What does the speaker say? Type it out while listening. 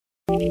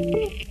You are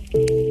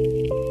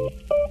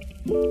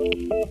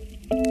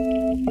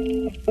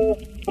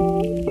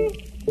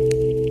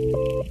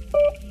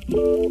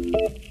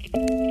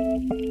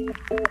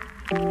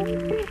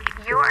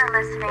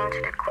listening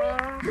to the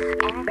Queens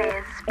in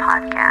Biz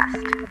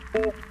podcast.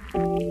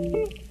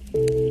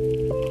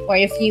 Or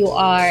if you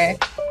are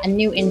a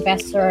new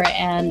investor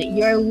and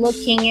you're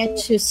looking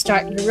to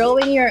start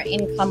growing your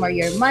income or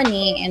your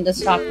money in the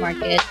stock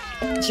market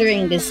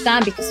during this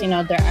time, because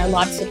there are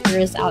lots of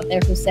gurus out there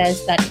who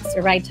says that it's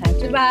the right time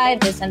to buy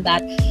this and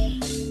that.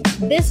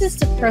 This is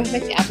the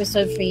perfect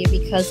episode for you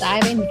because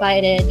I've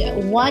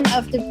invited one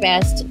of the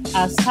best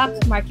stock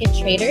market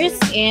traders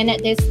in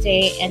this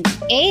day and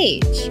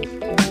age.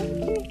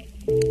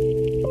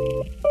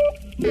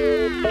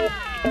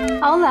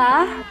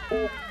 Hola!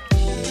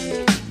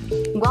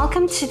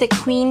 Welcome to the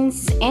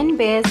Queens in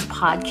Biz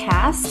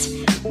podcast,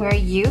 where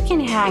you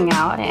can hang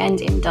out and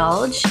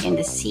indulge in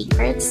the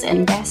secrets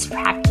and best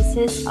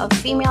practices of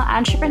female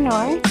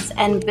entrepreneurs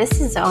and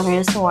business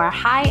owners who are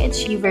high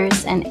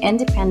achievers and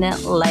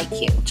independent like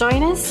you.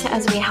 Join us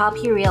as we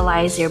help you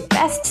realize your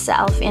best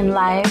self in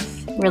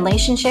life,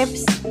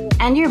 relationships,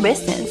 and your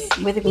business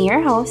with me,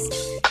 your host,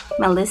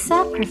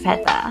 Melissa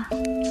Perfetta.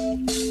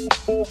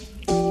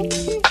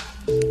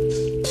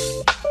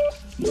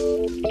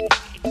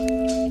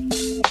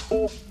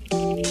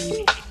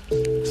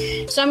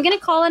 So I'm going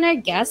to call on our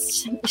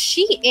guest.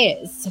 She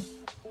is,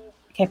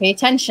 okay, pay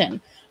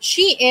attention.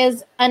 She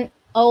is an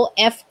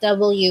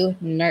OFW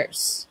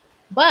nurse,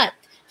 but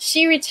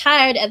she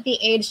retired at the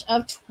age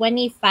of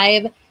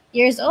 25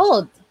 years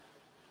old.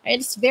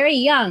 It's very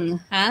young,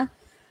 huh?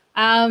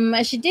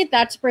 She did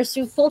that to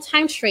pursue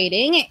full-time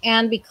trading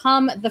and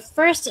become the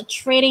first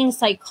trading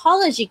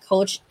psychology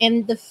coach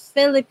in the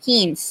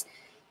Philippines.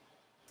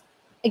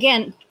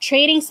 Again,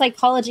 trading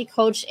psychology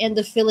coach in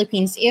the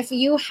Philippines. If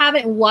you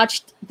haven't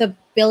watched the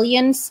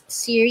Billions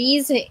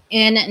series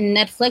in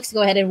Netflix,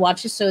 go ahead and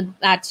watch it so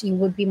that you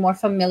would be more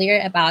familiar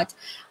about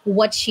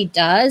what she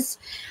does.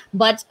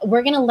 But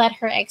we're going to let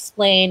her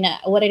explain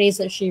what it is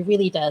that she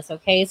really does,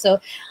 okay?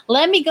 So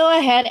let me go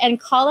ahead and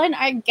call in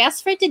our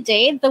guest for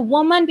today, the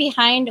woman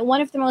behind one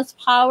of the most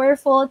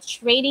powerful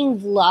trading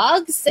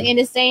vlogs in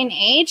this day and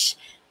age,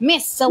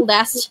 Miss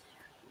Celeste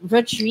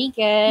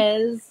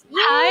Rodriguez.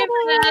 Hi,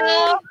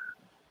 Mel.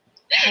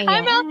 Ayan.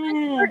 Hi, Mel.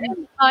 Thanks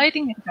for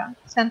inviting me.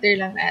 Center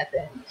lang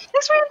natin.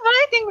 Thanks for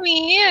inviting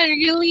me. I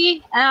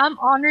really am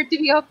honored to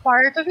be a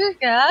part of your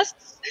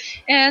guests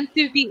and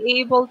to be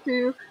able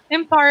to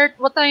impart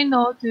what I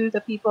know to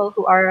the people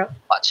who are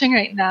watching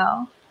right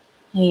now.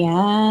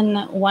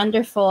 Ayan,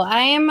 wonderful.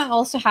 I am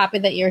also happy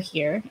that you're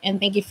here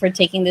and thank you for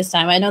taking this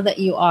time. I know that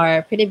you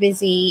are pretty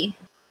busy.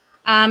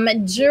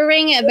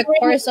 During the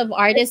course of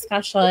our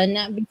discussion,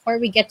 before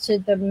we get to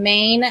the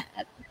main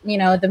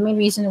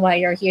reason why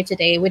you're here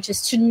today, which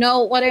is to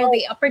know what are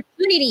the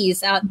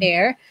opportunities out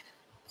there,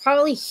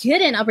 probably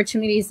hidden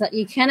opportunities that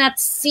you cannot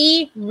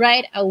see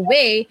right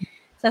away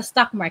the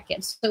stock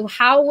market. So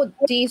how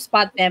do you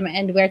spot them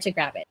and where to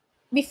grab it?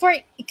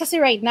 Because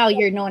right now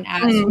you're known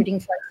as rooting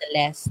for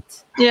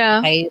Celeste. Yeah.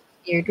 Right?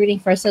 You're rooting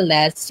for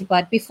Celeste,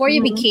 but before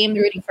you became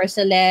rooting for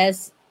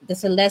Celeste, the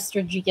Celeste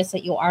Rodriguez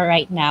that you are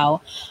right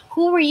now,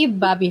 who were you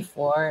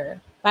before?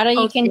 Para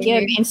you can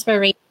give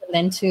inspiration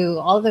then to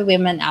all the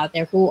women out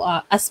there who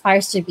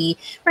aspires to be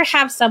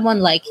perhaps someone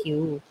like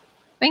you.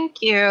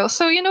 Thank you.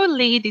 So,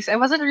 ladies, I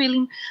wasn't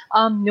really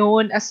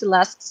known as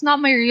Celeste. It's not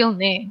my real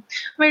name.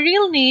 My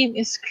real name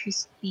is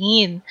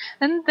Christine.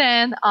 And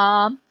then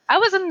I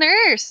was a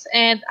nurse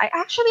and I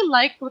actually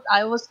liked what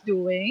I was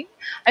doing.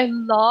 I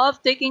love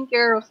taking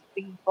care of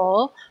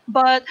people.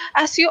 But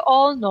as you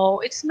all know,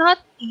 it's not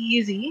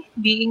easy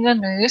being a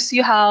nurse.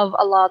 You have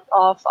a lot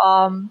of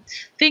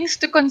things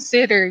to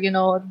consider.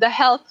 The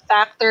health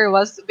factor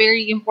was a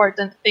very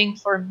important thing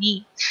for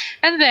me.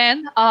 And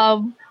then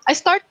I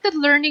started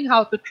learning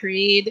how to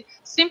trade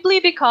simply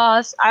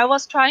because I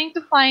was trying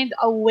to find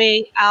a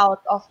way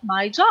out of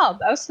my job.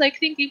 I was like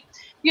thinking,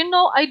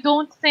 I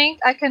don't think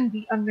I can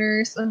be a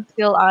nurse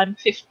until I'm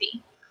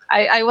 50.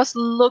 I was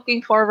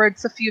looking forward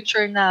to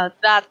future now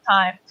that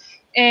time.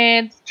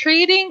 And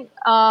trading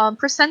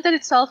presented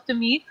itself to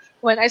me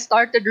when I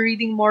started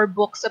reading more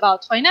books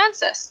about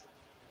finances.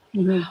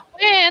 Mm-hmm.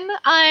 When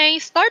I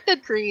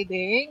started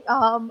trading,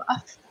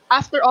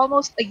 after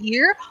almost a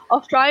year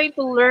of trying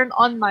to learn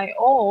on my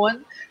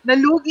own,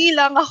 nalugi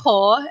lang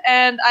ako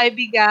and I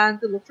began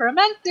to look for a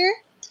mentor.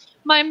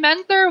 My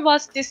mentor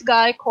was this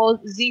guy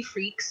called Z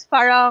Freaks.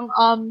 Parang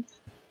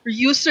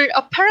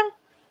parang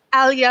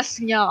alias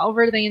niya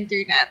over the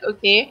internet,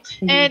 okay?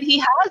 Mhm. And he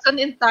has an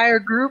entire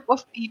group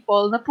of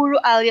people na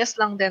puro alias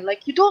lang din.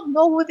 Like, you don't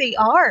know who they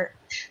are.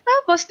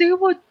 Tapos, they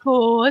would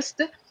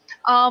post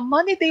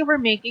money they were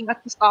making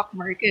at the stock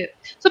market.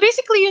 So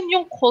basically, yun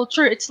yung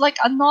culture. It's like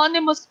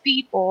anonymous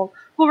people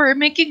who were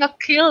making a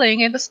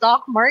killing in the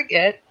stock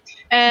market.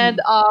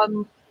 And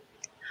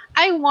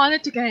I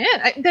wanted to get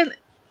in. Then,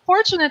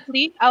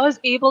 fortunately, I was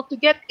able to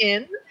get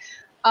in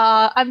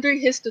under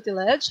his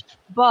tutelage,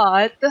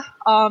 but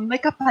may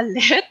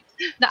kapalit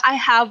na I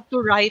have to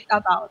write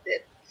about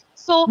it.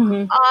 So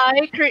Mhm.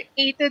 I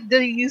created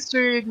the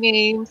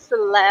username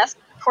Celeste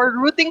for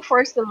rooting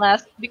for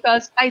Celeste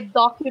because I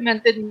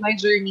documented my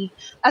journey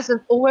as an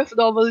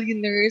OFW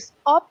nurse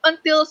up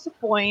until the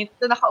point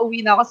na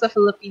nakauwi na ako sa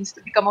Philippines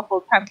to become a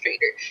full-time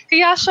trader.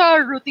 Kaya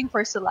siya rooting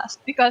for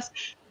Celeste because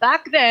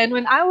back then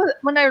when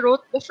I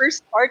wrote the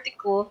first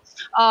article,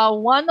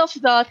 one of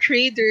the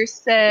traders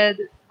said,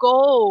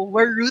 "Go,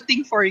 we're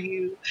rooting for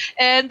you."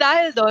 And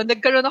dahil doon,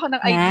 nagkaroon ako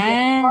ng idea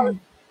Ah.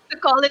 to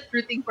call it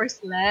rooting for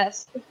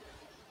Celeste.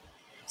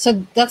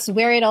 So that's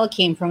where it all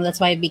came from. That's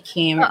why it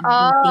became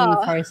rooting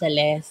Ah, for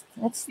Celeste.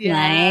 That's yeah.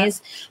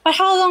 nice. But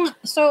how long?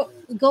 So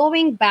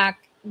going back,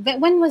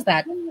 when was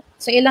that?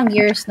 So ilang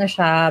years na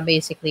siya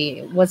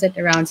basically? Was it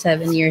around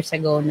 7 years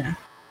ago na?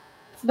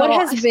 What So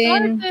has I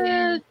been?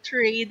 started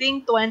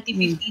trading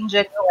Mm, 2015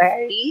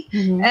 January.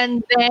 mhm,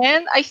 And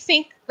then I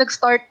think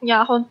nag-start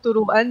niya akong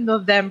turuan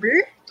November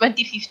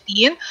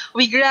 2015.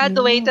 We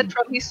graduated mm.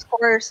 from his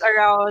course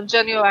around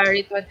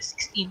January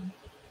 2016.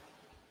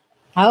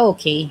 Oh,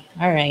 okay.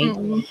 All right.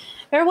 Mm.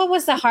 But what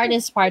was the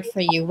hardest part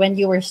for you when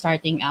you were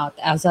starting out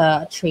as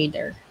a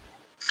trader?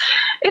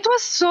 It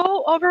was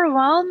so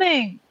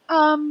overwhelming.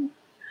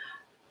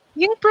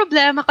 Yung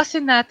problema kasi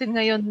natin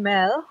ngayon,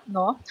 Mel,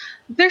 no?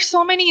 There's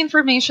so many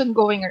information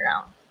going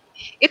around.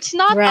 It's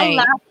not a Right.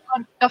 lack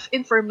of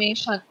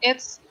information.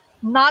 It's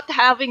not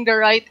having the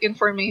right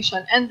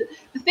information. And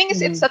the thing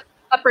is, it's Mhm, a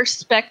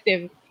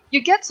perspective.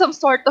 You get some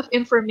sort of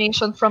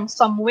information from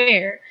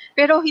somewhere,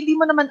 pero hindi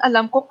mo naman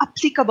alam kung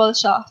applicable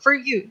siya for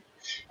you.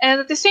 And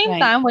at the same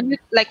right. time, when you,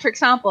 like, for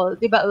example,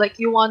 diba, like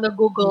you want to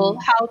Google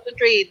Mhm, how to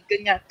trade,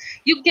 ganyan,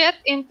 you get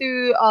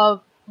into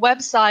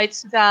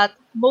websites that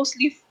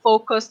mostly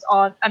focused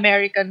on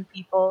American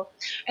people.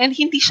 And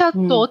hindi siya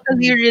mhm,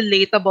 totally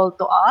relatable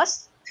to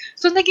us.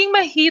 So, naging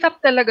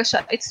mahirap talaga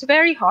siya. It's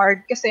very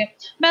hard kasi,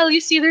 Mel, you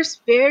see,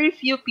 there's very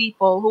few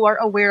people who are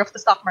aware of the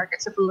stock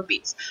market sa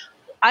Philippines.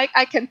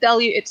 I can tell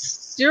you it's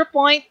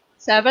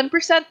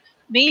 0.7%,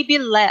 maybe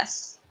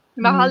less.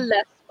 Baka mhm,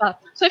 less pa.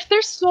 So, if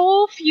there's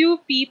so few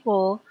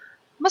people,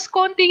 mas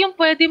konti yung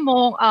pwede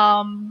mong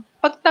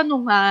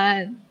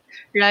pagtanungan.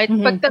 Right?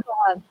 mhm,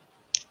 Pagtanungan.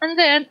 And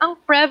then, ang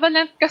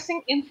prevalent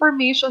kasing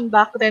information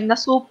back then na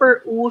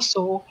super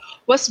uso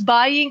was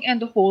buying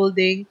and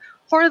holding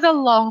for the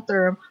long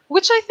term,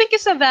 which I think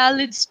is a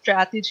valid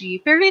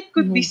strategy, but it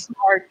could be mhm,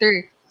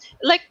 smarter.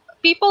 Like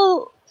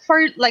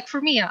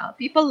for me,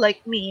 people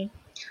like me,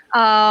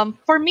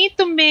 for me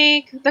to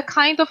make the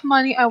kind of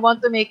money I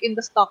want to make in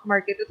the stock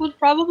market, it would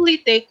probably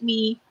take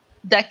me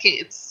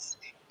decades.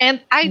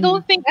 And I mhm,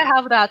 don't think I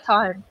have that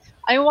time.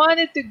 I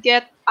wanted to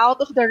get out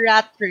of the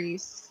rat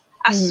race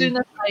as mhm, soon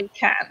as I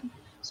can.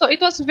 So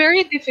it was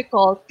very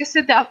difficult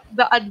kasi the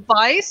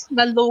advice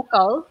na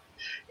local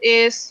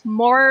is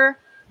more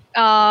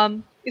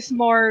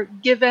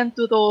given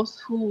to those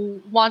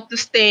who want to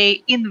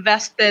stay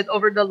invested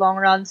over the long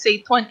run,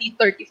 say 20,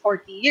 30,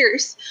 40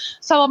 years.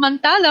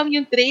 Samantalang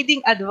yung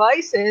trading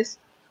advices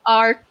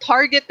are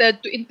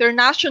targeted to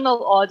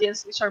international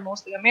audience, which are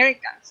mostly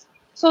Americans.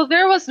 So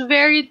there was a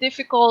very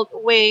difficult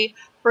way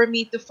for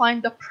me to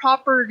find the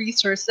proper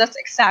resource that's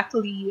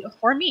exactly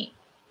for me.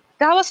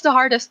 That was the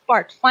hardest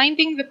part,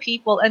 finding the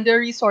people and the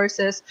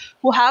resources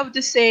who have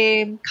the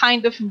same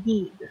kind of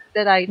need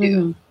that I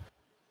do. mhm.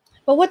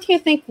 But what do you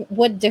think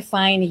would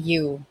define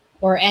you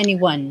or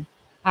anyone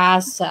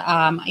as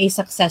a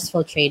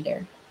successful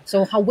trader?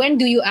 So, when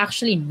do you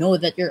actually know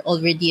that you're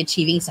already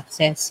achieving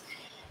success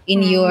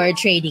in Mm. your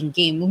trading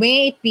game?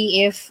 May it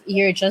be if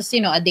you're just,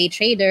 a day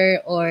trader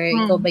or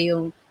ikaw Mm. ba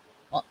yung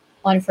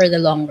on for the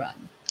long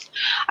run?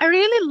 I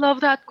really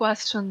love that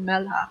question,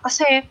 Mela.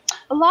 Kasi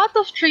a lot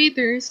of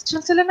traders,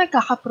 dyan sila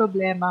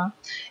nagkakaproblema.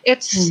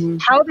 It's Mm-hmm.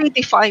 how they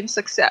define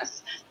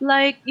success.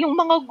 Like, yung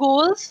mga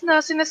goals na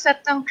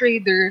sinaset ng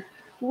trader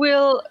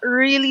will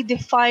really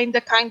define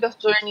the kind of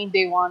journey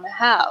they want to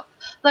have.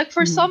 Like,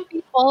 for Mm-hmm. some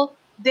people,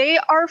 they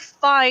are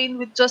fine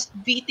with just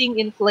beating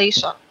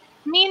inflation.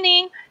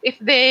 Meaning, if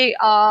they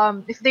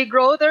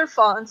grow their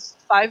funds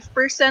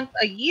 5%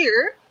 a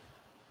year,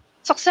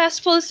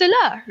 successful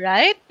sila,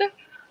 right?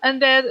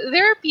 And then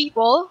there are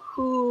people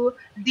who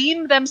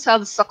deem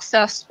themselves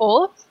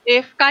successful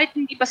if kahit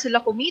hindi pa sila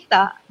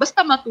kumita,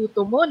 basta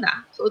matuto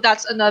muna. So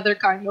that's another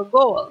kind of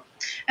goal.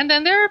 And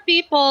then there are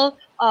people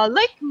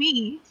like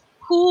me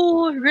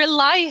who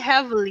rely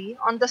heavily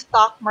on the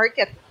stock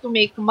market to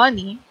make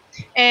money.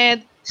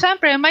 And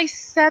syempre, may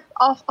set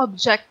of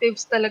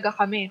objectives talaga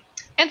kami.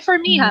 And for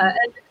me, Mm-hmm.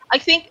 and I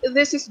think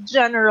this is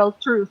general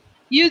truth.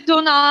 You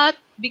do not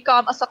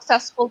become a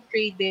successful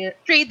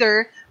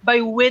trader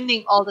by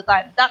winning all the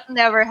time. That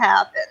never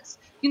happens.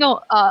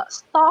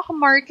 Stock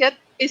market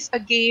is a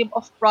game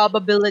of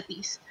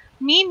probabilities.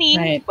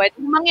 Meaning, Right.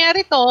 pwedeng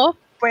mangyari to,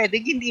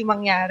 pwedeng hindi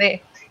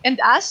mangyari. And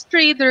as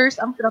traders,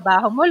 ang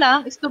trabaho mo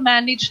lang is to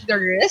manage the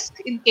risk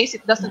in case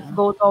it doesn't Yeah.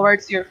 go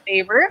towards your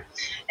favor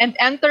and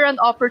enter an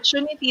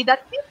opportunity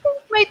that you think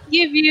might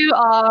give you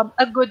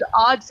a good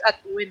odds at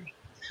winning.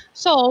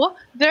 So,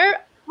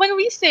 when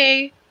we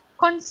say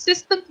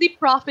consistently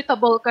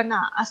profitable ka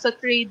na as a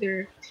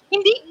trader,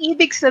 hindi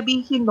ibig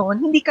sabihin nun,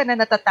 hindi ka na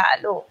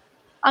natatalo.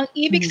 Ang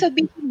ibig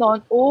sabihin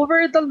nun,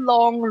 over the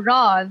long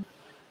run,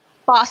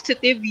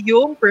 positive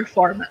yung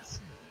performance.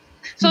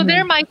 So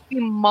there might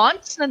be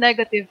months na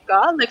negative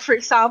ka. Like for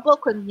example,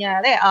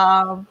 kunyari,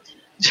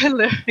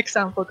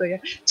 example ko yan.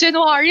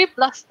 January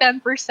plus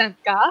 10%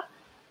 ka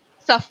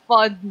sa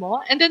fund mo.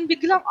 And then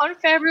biglang on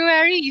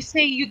February, you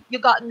say you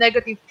got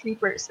negative 3%.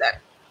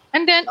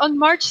 And then on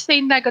March,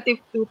 say negative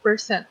 2%.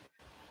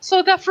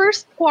 So the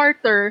first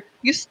quarter,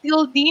 you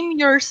still deem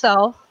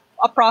yourself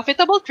a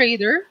profitable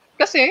trader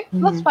kasi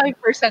plus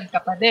 5% ka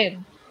pa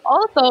din.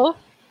 Also,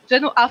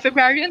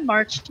 February and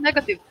March,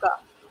 negative ka.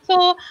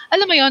 So,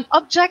 alam mo yon,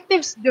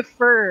 objectives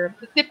differ.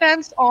 It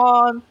depends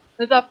on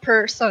the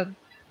person.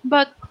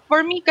 But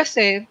for me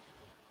kasi,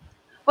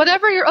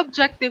 whatever your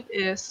objective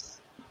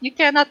is, you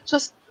cannot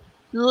just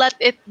let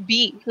it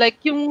be.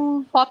 Like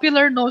yung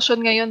popular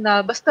notion ngayon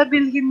na basta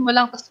bilhin mo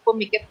lang tapos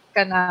pumikit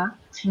ka na.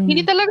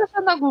 Hindi talaga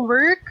siya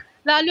nag-work,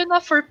 lalo na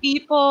for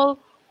people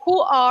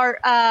who are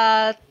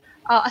at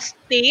a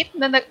state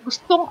na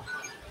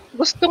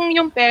gustong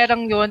yung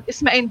perang yun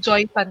is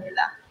ma-enjoy pa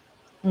nila.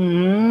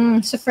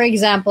 So for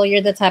example,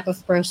 you're the type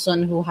of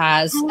person who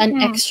has an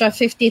extra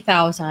 50,000.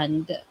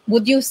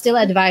 Would you still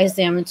advise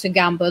them to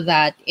gamble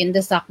that in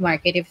the stock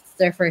market if it's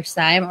their first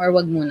time, or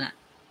wag muna?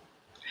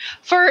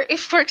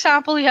 If for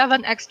example you have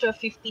an extra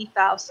 50,000,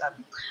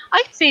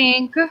 I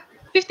think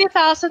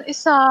 50,000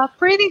 is a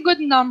pretty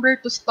good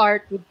number to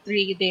start with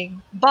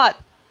trading.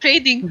 But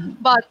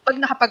pag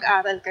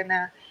nakapag-aral ka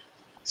na,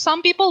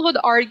 some people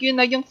would argue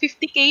na yung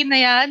 50K na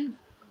yan,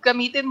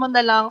 gamitin mo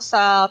na lang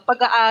sa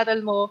pag-aaral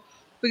mo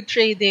with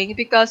trading,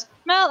 because,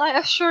 Mel, I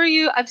assure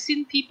you, I've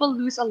seen people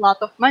lose a lot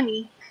of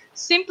money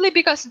simply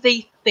because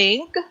they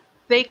think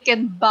they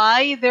can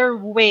buy their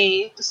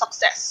way to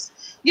success.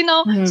 You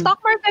know,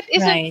 stock market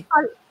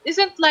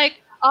isn't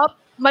like,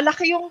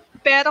 malaki yung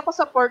pera ko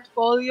sa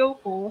portfolio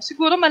ko,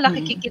 siguro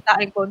malaki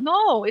kikitain ko.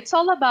 No, it's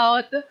all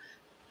about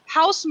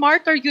how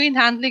smart are you in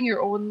handling your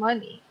own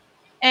money.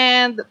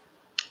 And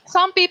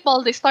some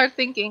people, they start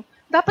thinking,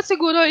 dapat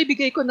siguro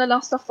ibigay ko na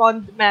lang sa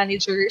fund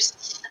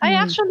managers. I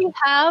actually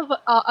have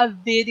a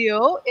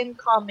video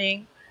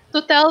incoming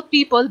to tell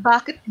people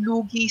bakit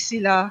lugi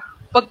sila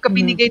pagka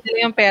binigay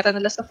nila yung pera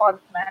nila sa fund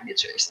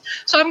managers.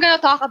 So I'm gonna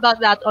talk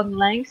about that on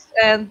length,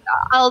 and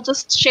I'll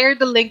just share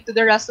the link to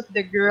the rest of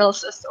the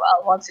girls as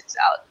well once it's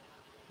out.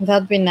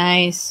 That'd be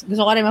nice.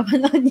 Gusto ko rin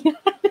mapanood yan.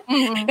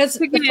 Because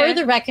for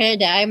the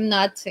record, I'm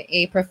not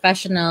a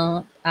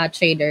professional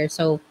trader.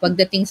 So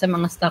pagdating sa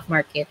mga stock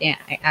market,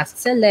 I ask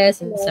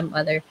Celeste and some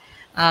other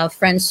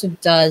friends who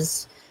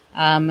does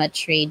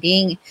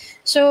trading.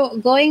 So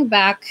going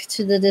back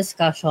to the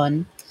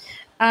discussion,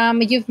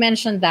 you've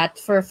mentioned that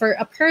for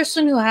a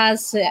person who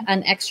has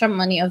an extra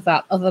money of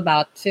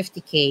about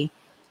 50K,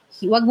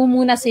 wag mo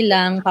muna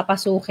silang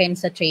papasukin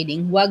sa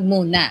trading. Wag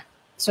muna.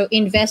 So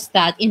invest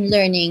that in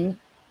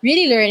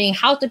really learning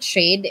how to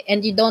trade,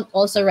 and you don't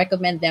also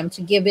recommend them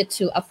to give it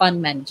to a fund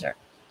manager,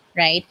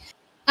 right?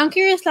 I'm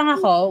curious lang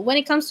ako, when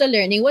it comes to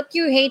learning, what do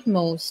you hate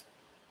most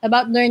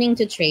about learning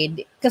to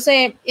trade?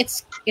 Kasi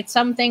it's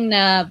something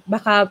na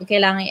baka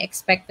kailangan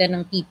i-expect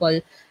ng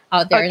people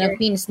out there, ng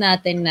queens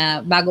natin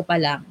na bago pa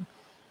lang.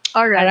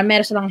 Alright. Para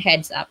meron silang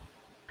heads up.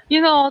 You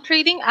know,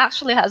 trading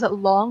actually has a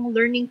long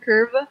learning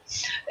curve.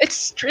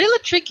 It's really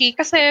tricky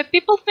kasi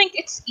people think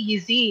it's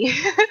easy.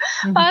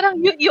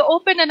 Parang you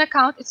open an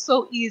account, it's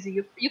so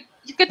easy.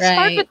 You could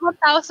start with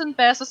 1,000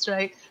 pesos,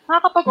 right?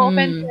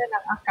 Makakapag-open ka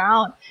ng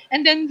account.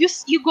 And then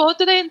you go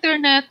to the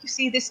internet, you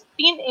see these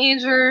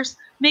teenagers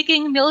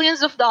making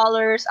millions of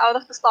dollars out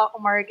of the stock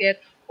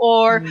market.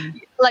 Or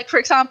like, for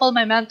example,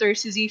 my mentor,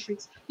 si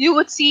Z-Freaks, you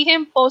would see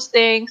him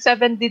posting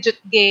 7-digit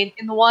gain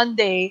in one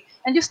day,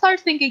 and you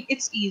start thinking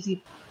it's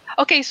easy.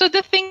 Okay, so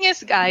the thing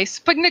is,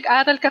 guys, pag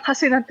nag-aral ka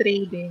kasi ng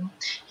trading,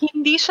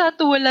 hindi siya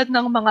tulad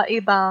ng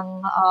mga ibang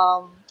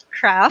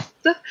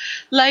craft.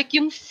 Like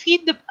yung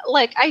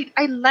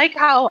I like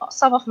how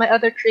some of my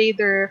other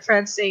trader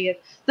friends say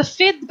it. The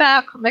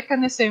feedback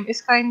mechanism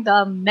is kind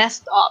of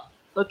messed up.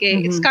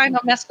 Okay, it's kind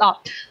of messed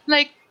up.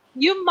 Like,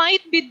 you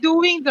might be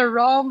doing the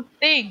wrong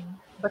thing,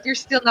 but you're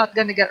still not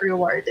gonna get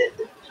rewarded.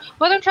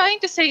 What I'm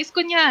trying to say is,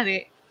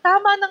 kunyari,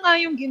 tama na nga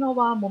yung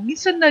ginawa mo,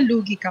 minsan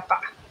nalugi ka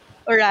pa.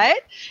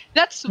 Alright?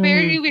 That's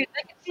very weird.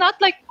 Like, it's not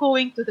like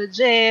going to the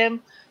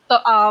gym,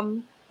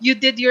 you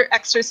did your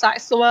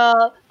exercise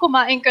well,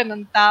 kumain ka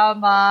ng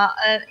tama,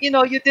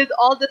 you did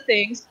all the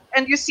things,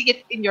 and you see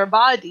it in your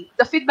body.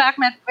 The feedback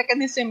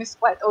mechanism is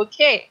quite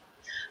okay.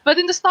 But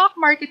in the stock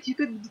market, you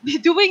could be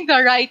doing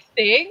the right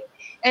thing,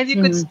 and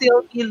you could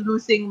still be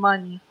losing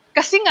money.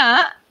 Kasi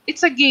nga,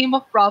 it's a game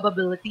of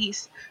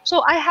probabilities.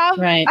 So I have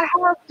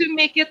to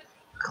make it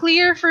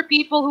clear for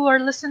people who are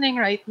listening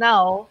right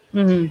now.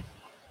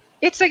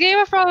 It's a game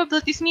of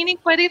probabilities, meaning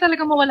pwede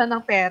talaga mawala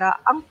ng pera.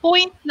 Ang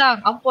point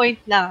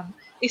lang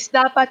is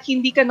dapat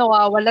hindi ka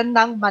nawawalan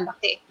ng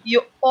malaki.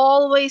 You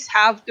always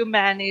have to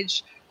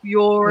manage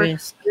your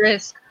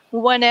risk.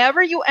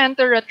 whenever you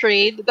enter a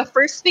trade, the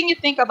first thing you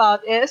think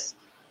about is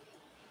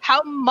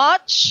how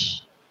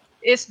much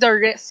is the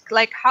risk?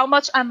 Like how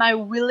much am I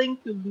willing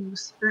to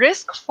lose?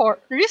 Risk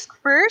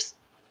first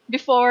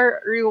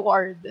before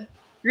reward.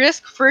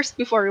 Risk first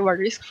before reward.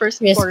 Risk first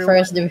before Risk reward.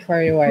 first before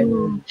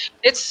reward.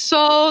 It's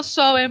so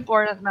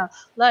important now.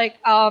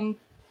 Like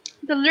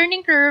the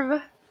learning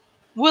curve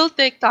will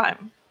take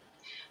time.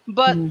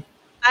 But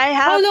I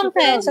How have to long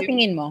tell sa you,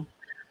 tingin mo?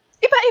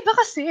 iba-iba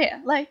kasi.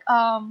 Like,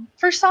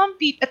 for some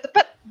people,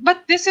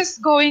 but this is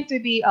going to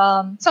be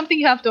something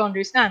you have to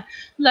understand.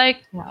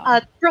 Like, Wow.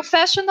 at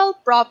professional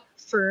prop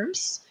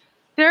firms,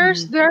 there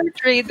are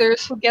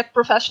traders who get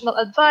professional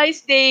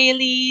advice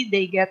daily.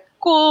 They get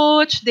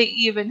coach. They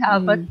even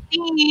have a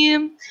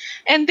team,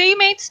 and they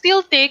might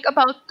still take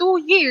about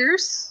 2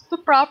 years to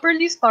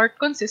properly start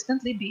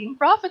consistently being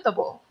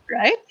profitable.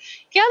 Right?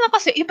 Kaya lang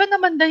kasi iba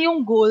naman na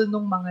yung goal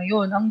nung mga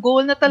yun. Ang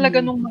goal na talaga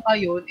nung mga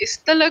yun is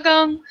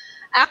talagang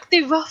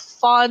active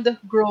fund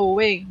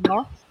growing,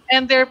 no?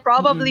 And they're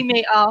probably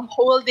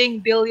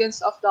holding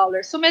billions of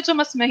dollars. So medyo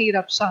mas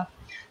mahirap siya.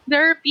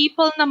 There are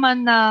people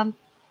naman na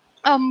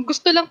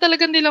gusto lang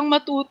talaga nilang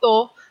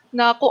matuto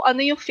na kung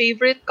ano yung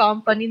favorite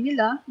company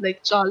nila,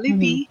 like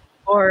Jollibee,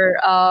 or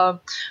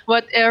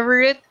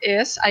whatever it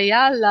is,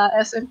 Ayala,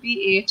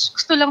 SMPH,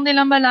 gusto lang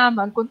nilang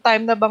malaman kung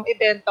time na bang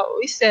ibenta o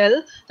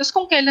i-sell, tapos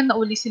kung kailan na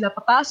uli sila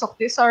papasok.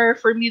 These are,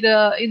 for me,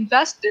 the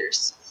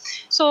investors.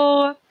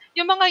 So,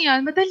 yung mga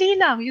yan, madali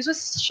lang. You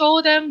just show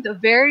them the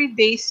very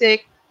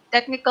basic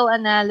technical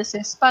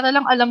analysis para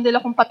lang alam nila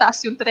kung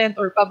pataas yung trend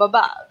or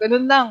pababa.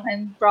 Ganun lang.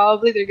 And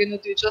probably they're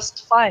gonna do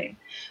just fine.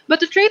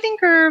 But the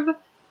trading curve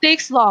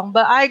takes long.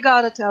 But I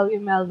gotta tell you,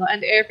 Melno,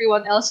 and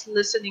everyone else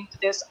listening to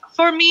this,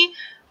 for me,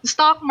 the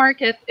stock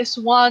market is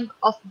one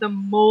of the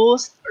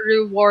most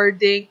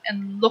rewarding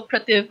and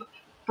lucrative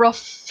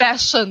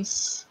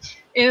professions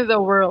in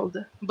the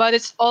world. But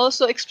it's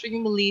also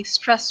extremely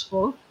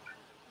stressful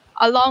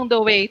along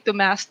the way to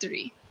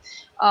mastery.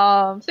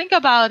 Think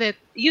about it.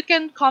 You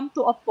can come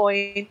to a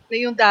point na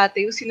yung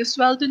dati, yung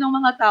sinusweldo ng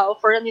mga tao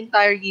for an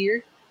entire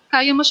year,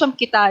 kaya mo siyang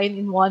kitain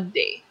in one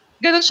day.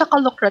 Ganun siya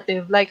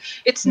ka-lucrative. Like,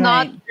 it's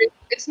not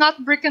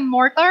brick and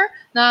mortar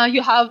na you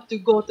have to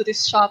go to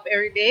this shop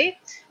every day.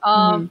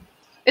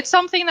 It's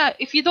something that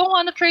if you don't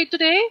want to trade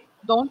today,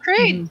 don't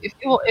trade. If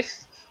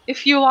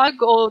you want to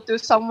go to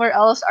somewhere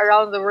else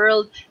around the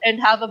world and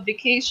have a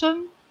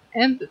vacation,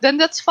 and then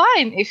that's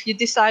fine. If you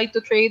decide to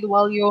trade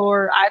while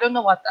you're, I don't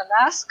know what,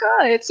 Alaska,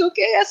 it's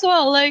okay as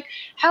well. Like,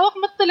 hawak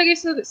mo talaga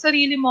sa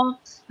sarili mo.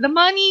 The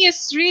money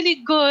is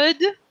really good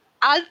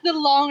at the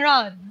long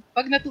run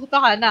pag natuto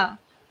ka na.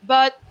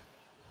 But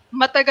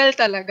matagal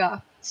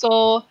talaga.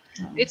 So,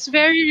 it's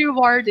very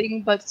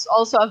rewarding, but it's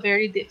also a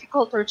very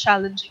difficult or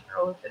challenging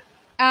road.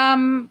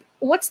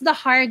 What's the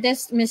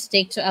hardest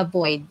mistake to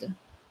avoid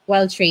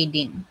while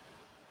trading?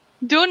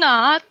 Do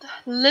not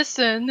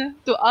listen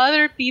to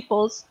other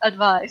people's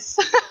advice.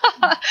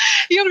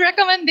 Yung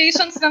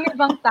recommendations ng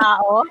ibang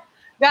tao,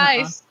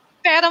 guys,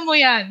 pera mo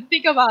yan.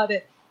 Think about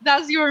it.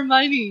 That's your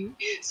money.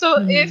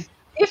 So if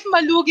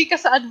malugi ka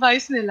sa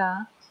advice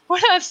nila,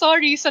 wala,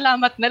 sorry,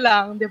 salamat na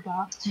lang, di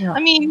ba? Yeah.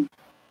 I mean,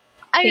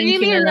 I Thank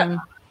really... you na lang.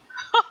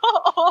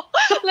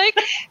 like,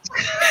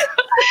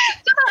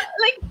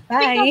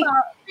 Bye.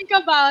 think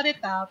about it,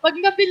 Pag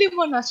nabili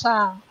mo na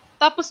siya,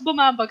 tapos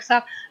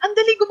bumabagsak, ang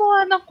dali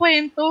gumawa ng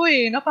kwento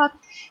eh.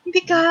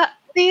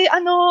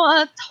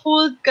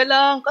 Hold ka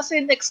lang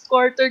kasi next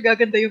quarter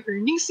gaganda yung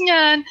earnings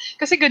niyan.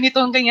 Kasi ganito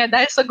ang ganyan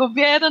dahil sa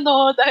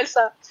gobyerno, dahil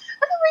sa,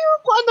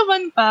 kung ano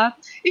man pa.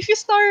 If you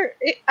start,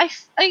 I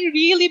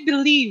really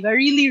believe, I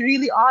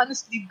really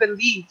honestly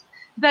believe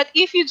that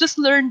if you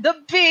just learn the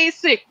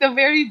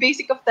very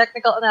basic of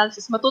technical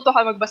analysis, matuto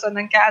ka magbasa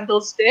ng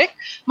candlestick,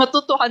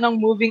 matuto ka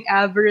ng moving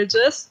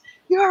averages,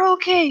 you're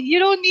okay. You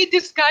don't need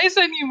these guys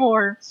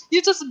anymore.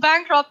 You just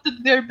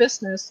bankrupted their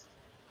business.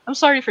 I'm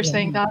sorry for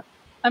saying that.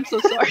 I'm so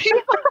sorry.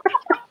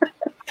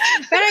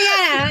 Pero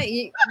yeah,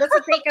 that's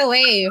a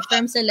takeaway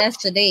from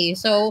Celeste today.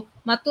 So,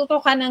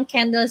 matuto ka ng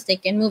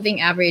candlestick and moving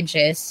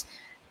averages,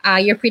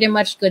 you're pretty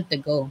much good to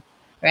go.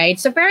 Right?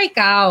 So, pero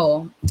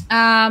ikaw,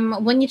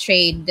 when you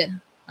trade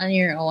on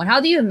your own,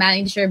 how do you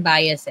manage your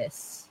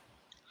biases?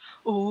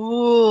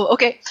 Oh,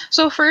 okay.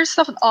 So first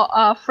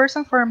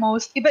and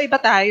foremost, iba-iba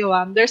tayo.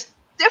 There's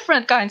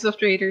different kinds of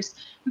traders.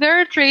 There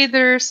are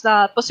traders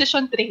that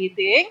position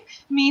trading,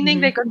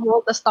 meaning they can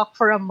hold a stock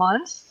for a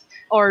month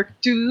or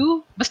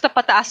two, basta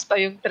pataas pa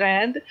yung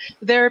trend.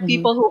 There are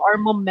people who are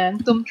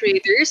momentum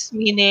traders,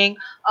 meaning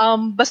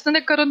basta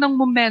nagkaroon ng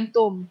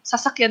momentum,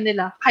 sasakyan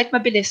nila, kahit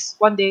mabilis,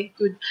 one day,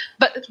 good.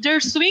 But there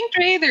are swing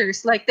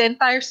traders, like the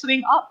entire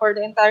swing up or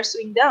the entire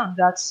swing down.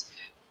 That's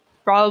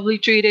probably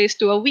 3 days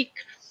to a week.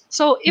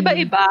 So,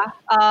 iba-iba.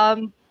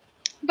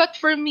 But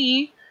for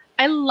me,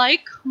 I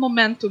like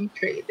momentum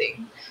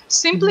trading.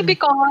 Simply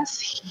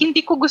because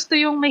hindi ko gusto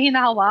yung may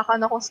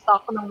hinahawakan akong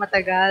stock ng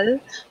matagal.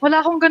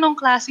 Wala akong ganong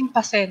klaseng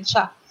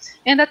pasensya.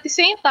 And at the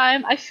same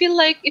time, I feel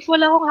like if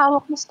wala akong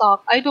hawak na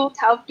stock, I don't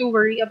have to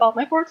worry about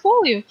my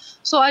portfolio.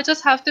 So I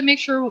just have to make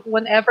sure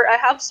whenever I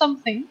have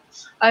something,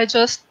 I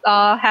just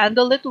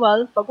handle it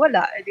well. Pag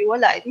wala, edi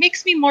wala. It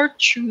makes me more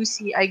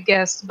choosy, I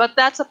guess. But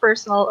that's a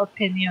personal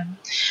opinion.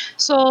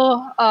 So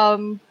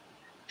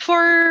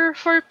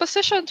for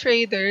position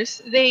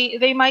traders,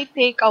 they might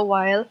take a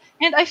while,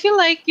 and I feel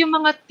like yung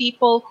mga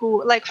people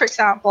who, like, for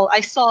example,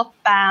 I saw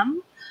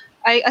Pam.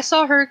 I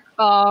saw her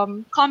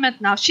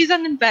comment now. She's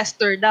an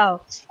investor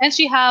now, and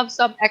she have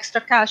some extra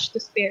cash to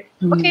spare.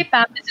 Okay,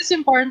 Pam, this is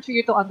important for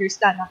you to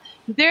understand.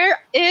 There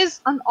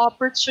is an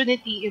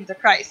opportunity in the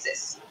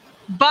crisis,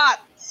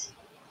 but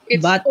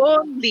it's But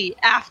only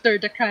after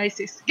the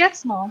crisis.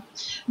 Gets mo?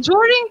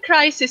 During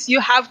crisis,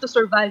 you have to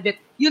survive it.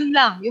 Yun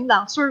lang, yun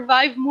lang.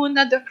 Survive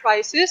muna the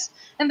crisis,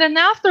 and then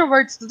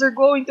afterwards, there's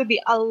going to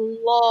be a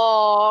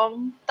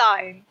long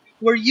time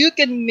where you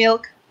can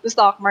milk the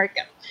stock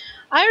market.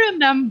 I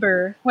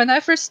remember when I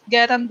first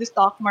get on the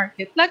stock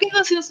market, lagi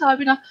lang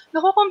sinasabi na,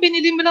 naku, kung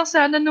binili mo lang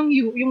sana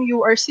yung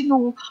URC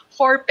nung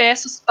 4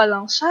 pesos pa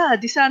lang siya,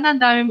 di sana ang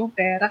dami mong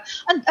pera.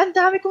 Ang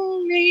dami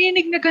kong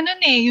narinig na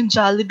ganun eh, yung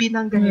Jollibee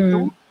ng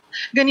ganito.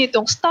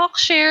 Ganitong stock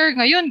share,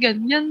 ngayon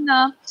ganyan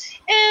na.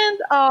 And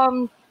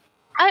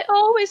I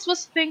always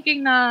was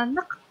thinking na,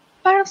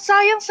 parang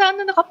sayang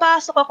sana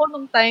nakapasok ako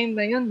nung time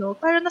na yun, no?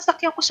 Parang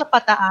nasakyan ko siya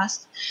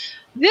pataas.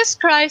 This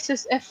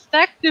crisis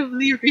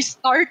effectively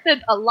restarted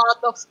a lot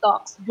of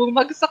stocks.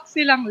 Bumagsak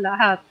silang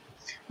lahat.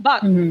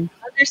 But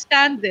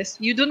understand this,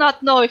 you do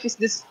not know if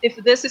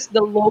this is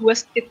the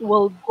lowest it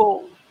will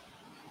go.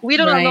 We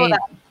do not know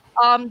that.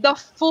 The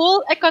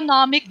full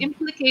economic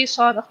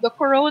implication of the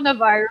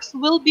coronavirus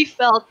will be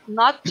felt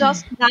not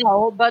just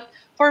now, but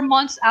for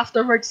months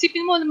afterwards.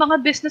 Sipin mo, ng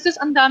mga businesses,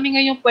 ang dami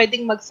ngayong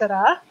pwedeng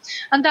magsara.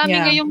 Ang dami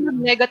ngayong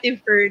negative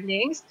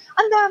earnings.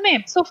 Ang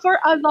dami. So for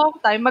a long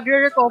time,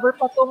 magre-recover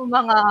pa tong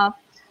mga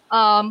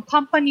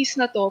companies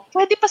na to.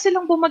 Pwede pa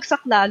silang bumagsak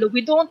lalo.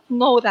 We don't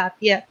know that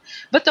yet.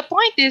 But the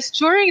point is,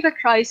 during the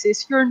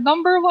crisis, your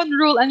number one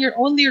rule and your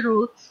only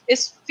rule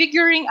is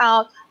figuring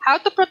out how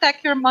to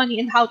protect your money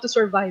and how to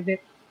survive it.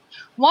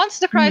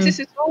 Once the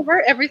crisis is over,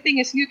 everything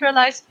is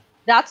neutralized.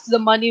 That's the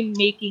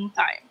money-making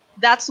time.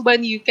 That's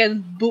when you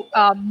can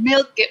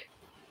milk it,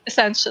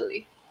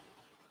 essentially.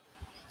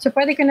 So,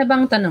 pwede ka na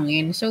bang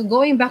tanungin? So,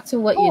 going back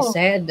to what you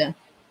said,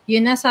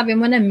 yun na sabi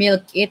mo na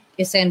milk it,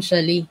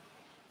 essentially.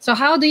 So,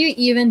 how do you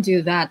even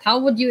do that? How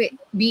would you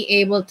be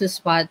able to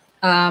spot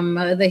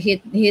the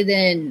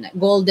hidden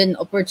golden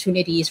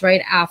opportunities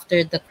right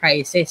after the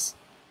crisis?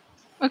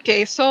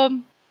 Okay,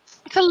 so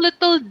it's a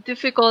little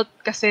difficult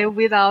kasi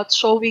without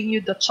showing you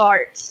the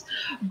charts.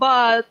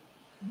 But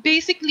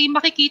basically,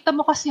 makikita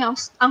mo kasi ang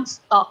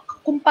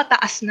stock kung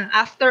pataas na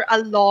after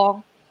a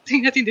long,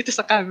 tingnan natin dito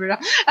sa camera,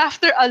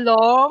 after a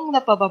long na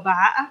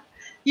pababa,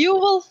 you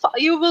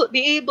will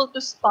be able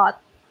to spot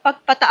pag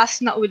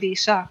pataas na uli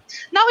siya.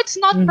 Now, it's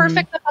not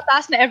perfect na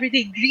pataas na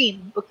everyday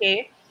green,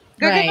 okay?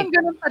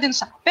 Gaganon-ganon pa din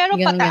siya. Pero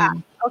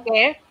pataas,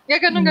 okay?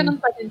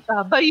 Gaganon-ganon pa din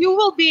siya. But you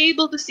will be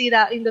able to see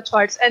that in the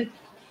charts, and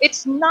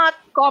it's not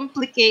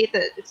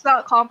complicated. It's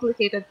not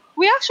complicated.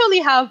 We actually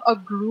have a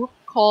group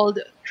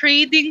called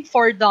Trading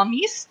for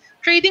Dummies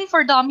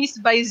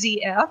by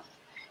ZF.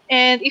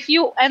 And if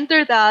you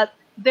enter that,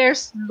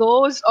 there's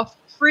loads of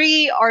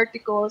free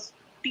articles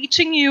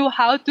teaching you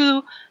how to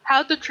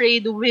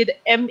trade with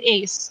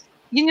MAs.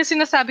 Yun yung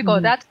sinasabi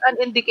ko. That's an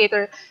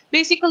indicator.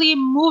 Basically,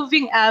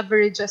 moving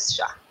averages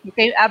siya.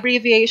 Okay?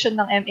 Abbreviation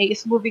ng MA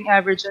is moving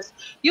averages.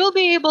 You'll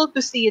be able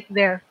to see it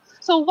there.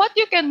 So what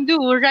you can do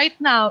right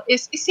now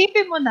is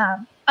isipin mo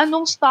na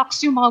anong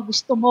stocks yung mga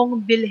gusto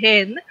mong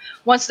bilhin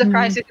once the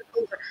crisis is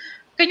over.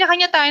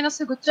 Kanya-kanya tayo ng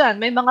sagot dyan.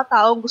 May mga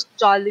taong gusto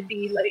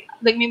Jollibee, like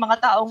may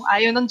mga taong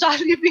ayaw ng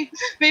Jollibee.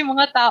 May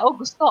mga tao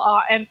gusto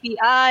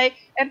MPI.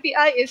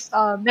 MPI is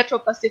Metro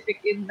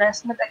Pacific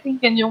Investment. I think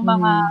yan yung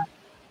mga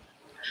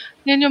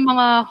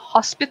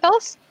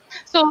hospitals.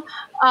 So,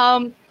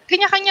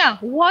 kanya-kanya,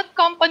 what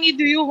company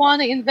do you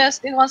want to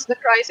invest in once the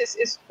crisis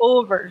is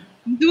over?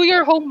 Do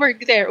your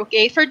homework there,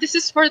 okay? This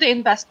is for the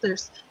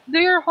investors.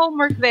 Do your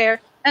homework there,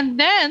 and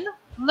then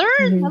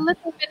learn a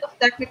little bit of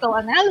technical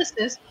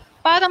analysis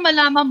para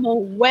malaman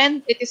mo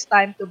when it is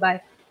time to buy.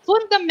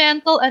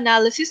 Fundamental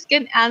analysis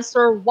can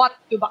answer what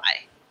to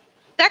buy.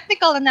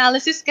 Technical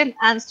analysis can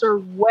answer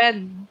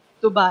when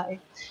to buy.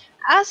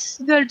 As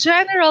the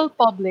general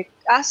public,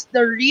 as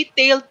the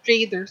retail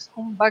traders,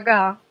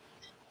 kumbaga,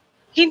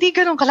 hindi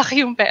ganun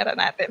kalaki yung pera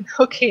natin,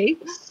 okay?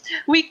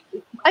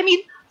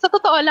 Sa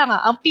totoo lang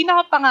ang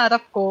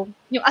pinakapangarap ko,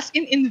 yung as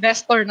in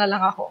investor na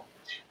lang ako.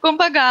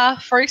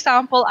 Kumbaga, for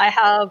example, I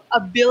have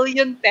 1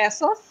 billion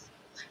pesos.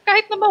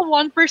 Kahit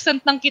naman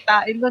 1% ng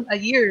kitain doon a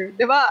year,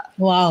 di ba?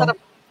 Wow.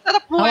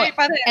 Sarap buhay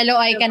pa rin.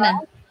 LOI ka na.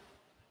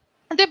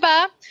 Di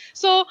ba?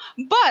 So,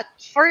 but,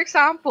 for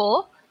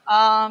example,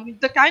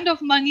 the kind of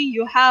money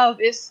you have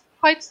is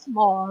quite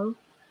small.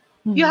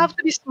 You have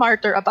to be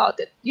smarter about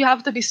it.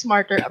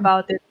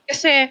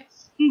 Kasi,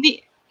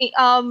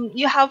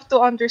 you have to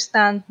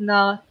understand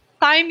na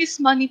time is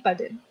money pa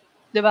din.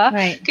 'Diba?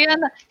 Right.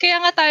 Kaya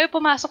nga tayo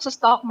pumasok sa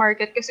stock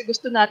market kasi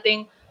gusto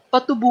nating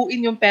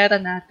patubuin yung pera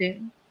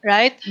natin,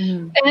 right?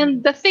 Mhm. And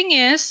the thing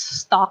is,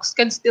 stocks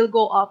can still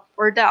go up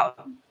or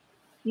down.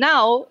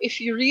 Now,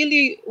 if you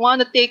really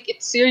want to take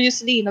it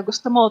seriously, na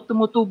gusto mo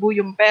tumutubo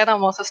yung pera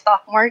mo sa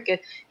stock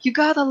market, you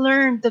gotta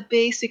learn the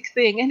basic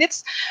thing. And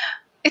it's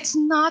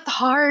not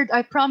hard,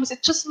 I promise.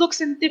 It just looks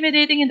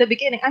intimidating in the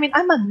beginning. I mean,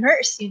 I'm a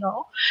nurse, you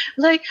know.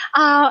 Like,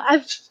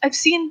 I've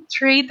seen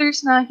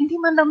traders na hindi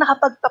man lang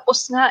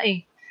nakapagtapos nga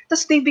eh.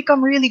 Tapos they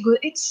become really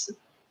good. It's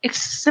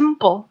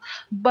simple,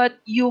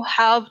 but you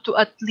have to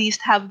at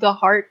least have the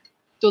heart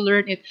to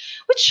learn it,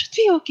 which should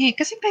be okay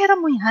kasi pera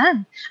mo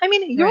yan. I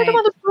mean, you're the Right.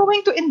 one who's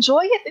going to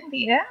enjoy it in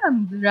the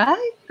end,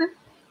 right?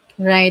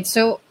 Right.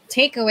 So,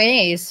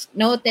 takeaways.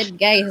 Noted,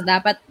 guys.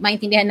 Dapat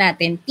maintindihan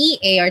natin.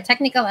 TA, or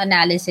technical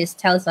analysis,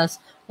 tells us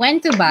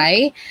when to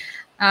buy.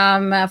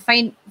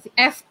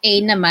 FA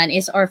naman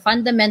is, or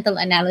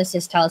fundamental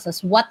analysis, tells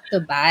us what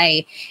to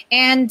buy.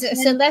 And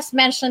Celeste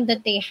mentioned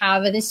that they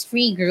have this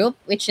free group,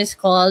 which is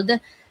called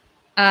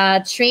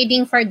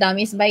Trading for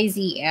Dummies by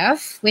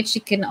ZF, which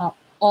you can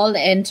all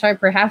enter.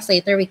 Perhaps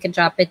later we can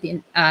drop it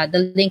in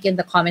the link in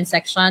the comment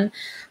section.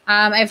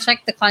 I've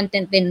checked the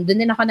content din.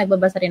 Doon din ako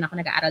nagbabasa rin ako,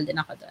 nag-aaral din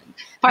ako doon.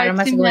 Para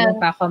mas gumaling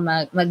pa ako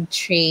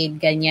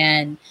mag-trade,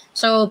 ganyan.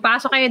 So,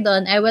 pasok kayo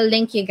doon. I will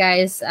link you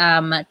guys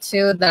to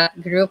the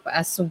group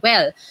as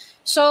well.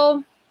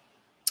 So,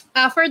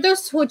 for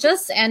those who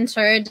just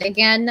entered,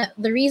 again,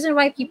 the reason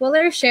why people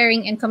are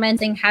sharing and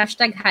commenting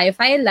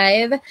 #HiFi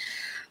Live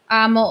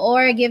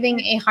or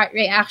giving a heart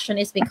reaction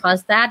is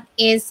because that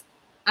is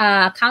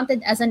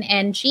counted as an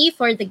entry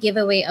for the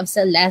giveaway of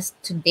Celeste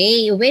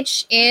today,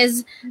 which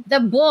is the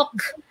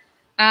book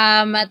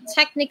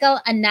Technical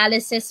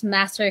Analysis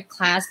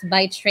Masterclass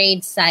by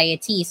Trade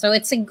Society. So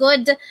it's a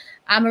good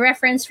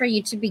reference for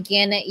you to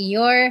begin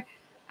your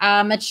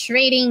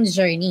trading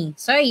journey.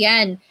 So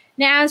yan,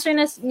 na-answer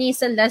na ni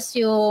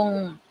Celeste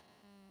yung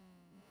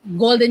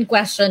golden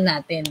question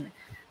natin.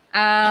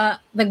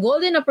 The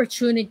golden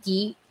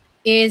opportunity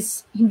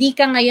is hindi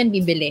ka ngayon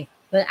bibili,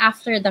 but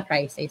after the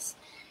crisis.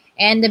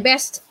 And the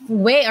best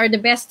way, or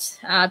the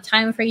best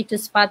time for you to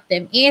spot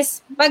them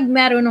is pag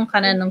marunong ka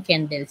na ng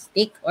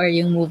candlestick or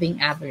yung moving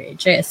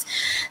averages.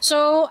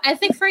 So I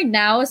think for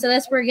now,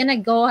 Celeste, we're gonna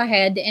go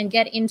ahead and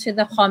get into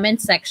the comment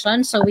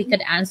section so we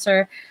could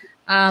answer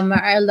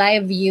our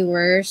live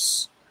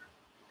viewers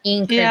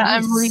inquiries. Yeah,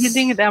 I'm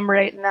reading them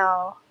right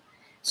now.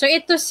 So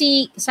ito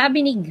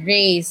sabi ni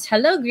Grace.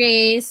 Hello,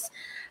 Grace.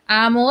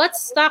 What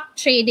stock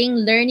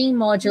trading learning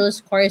modules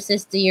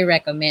courses do you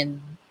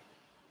recommend?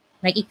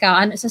 Like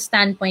ikaw, ano sa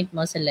standpoint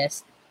mo,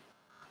 Celeste?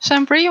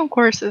 Siyempre yung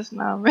courses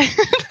namin.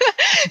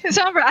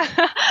 Siyempre,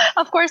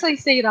 of course I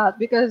say that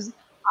because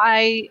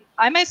I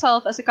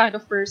myself as a kind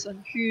of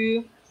person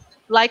who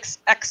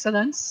likes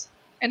excellence,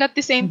 and at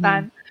the same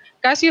time,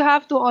 guys, you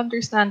have to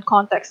understand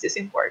context is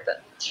important.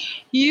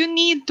 You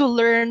need to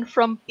learn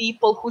from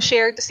people who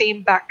share the same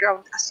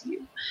background as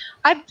you.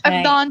 I've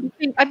done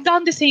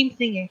the same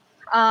thing.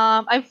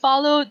 I've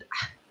followed,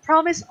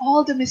 promise,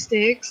 all the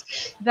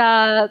mistakes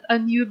that a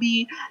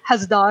newbie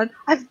has done.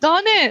 I've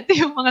done it.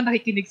 Yung mga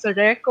nakikinig sa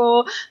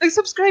Reco,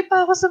 nag-subscribe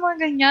pa ako sa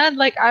mga ganyan.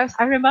 Like, I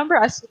remember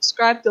I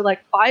subscribed to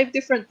like 5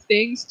 different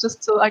things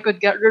just so I could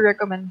get the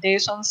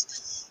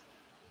recommendations.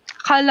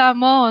 Kala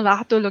mo,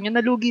 nakatulong yun.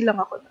 Nalugi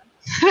lang ako na.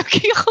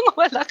 Nalugi ako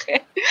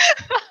malaki.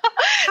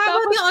 How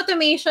about yung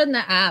automation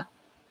na app?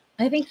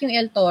 I think yung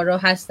El Toro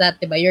has that,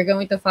 diba? You're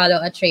going to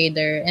follow a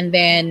trader and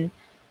then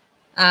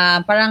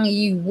parang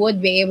you would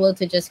be able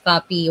to just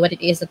copy what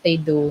it is that they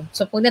do.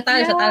 So, pag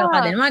natalo sa talo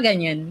ka din, mga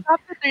ganyan.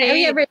 Have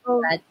you ever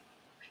done that?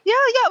 Yeah,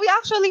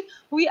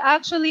 we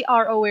actually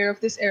are aware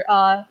of this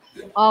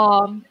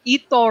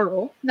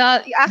eToro na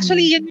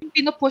actually yan yung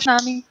pinupush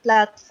naming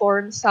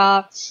platform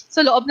sa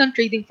loob ng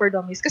Trading for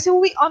Dummies kasi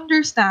we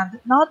understand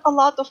not a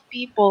lot of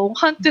people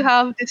want to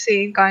have the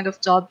same kind of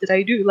job that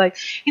I do. Like,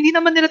 hindi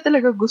naman nila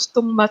talaga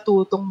gustong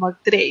matutong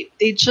mag-trade.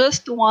 They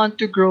just want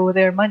to grow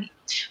their money.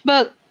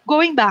 But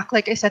going back,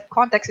 like I said,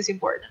 context is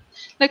important.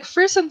 Like,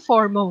 first and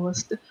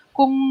foremost,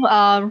 kung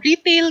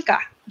retail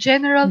ka,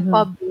 general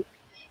public,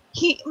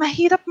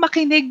 mahirap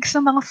makinig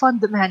sa mga fund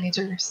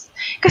managers.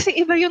 Kasi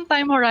iba yung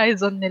time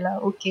horizon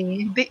nila,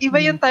 okay? Iba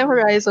yung time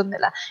horizon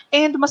nila.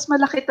 And mas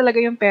malaki talaga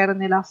yung pera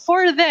nila.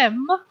 For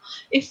them,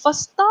 if a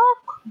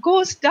stock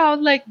goes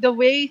down like the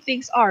way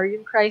things are,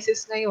 yung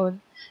crisis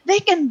ngayon,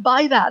 they can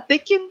buy that. They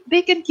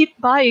can keep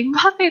buying.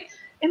 Bakit?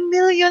 And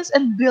millions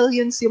and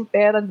billions yung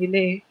pera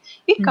nila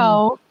eh.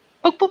 Ikaw,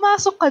 pag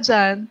pumasok ka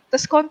dyan,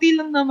 tas konti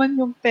lang naman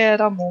yung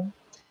pera mo,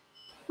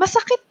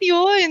 masakit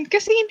yun.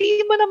 Kasi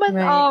hindi mo naman,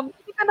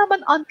 hindi ka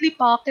naman only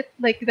pocket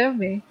like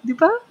them eh. Di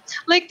ba?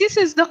 Like, this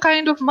is the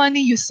kind of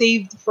money you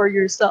saved for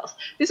yourself.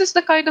 This is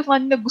the kind of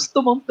money na gusto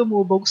mong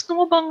tumubo. Gusto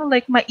mo bang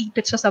like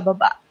maipit siya sa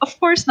baba? Of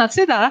course not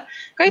sila.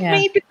 Kahit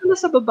maipit sila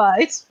sa baba,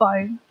 it's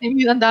fine. I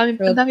mean, ang dami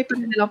pa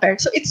nilang pera.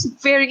 So, it's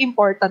very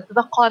important,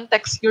 the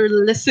context you're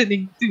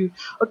listening to.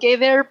 Okay?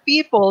 There are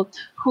people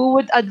who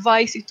would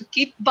advise you to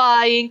keep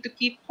buying, to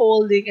keep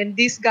holding. And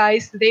these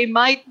guys, they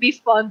might be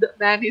fund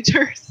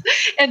managers.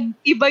 And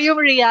iba yung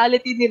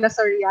reality nila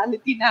sa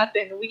reality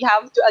natin. We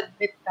have to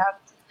admit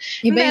that.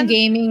 Iba And yung then,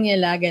 gaming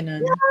nila,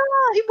 ganun.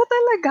 iba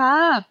talaga.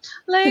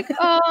 Like,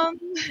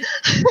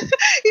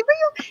 iba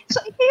yung,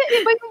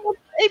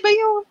 iba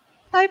yung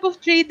type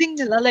of trading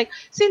nila. Like,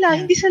 sila,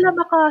 Yeah. hindi sila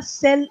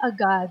maka-sell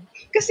agad.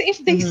 Kasi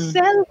if they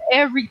sell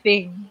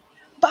everything,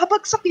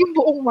 babagsak yung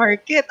buong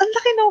market. Ang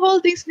laki ng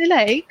holdings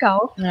nila eh.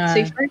 Ikaw,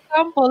 say for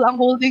example,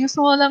 ang holdings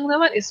mo lang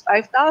naman is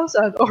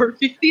 5,000 or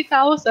 50,000.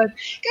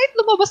 Kahit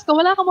lumabas ka,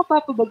 wala kang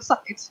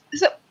mapapabagsak.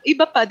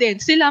 Iba pa din.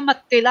 Sila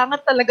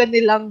kailangan talaga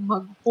nilang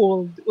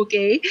mag-hold.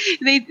 Okay?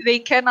 They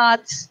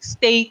cannot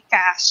stay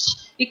cash.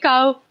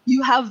 Ikaw,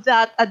 you have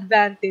that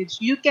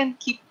advantage. You can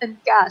keep in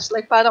cash.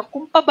 Like parang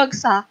kung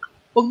pabagsak,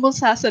 huwag mong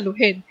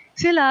sasaluhin.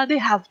 Sila, they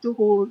have to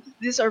hold.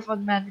 These are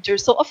fund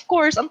managers. So, of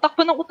course, ang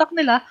takbo ng utak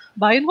nila,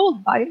 buy and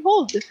hold, buy and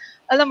hold.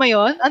 Alam mo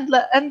yun? And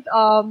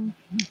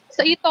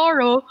sa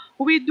eToro,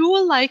 we do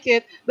like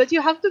it, but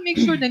you have to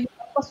make sure na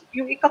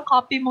yung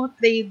ika-copy mong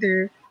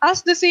trader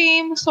has the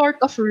same sort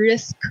of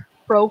risk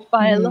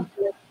profile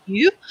with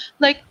you.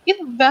 Like,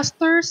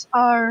 investors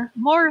are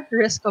more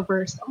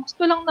risk-averse. Ang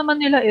gusto lang naman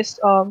nila is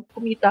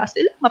kumita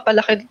sila,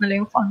 mapalaki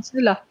nila yung funds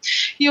nila.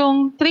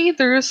 Yung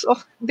traders,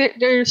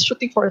 they're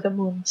shooting for the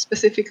moon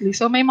specifically.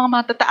 So, may mga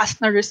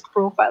matataas na risk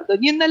profile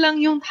doon. Yun na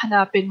lang yung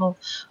hanapin mo.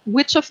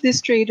 Which of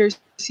these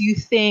traders you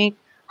think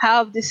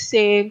have the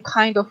same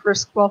kind of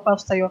risk profile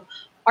sa'yo?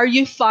 Are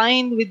you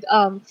fine with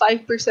 5%,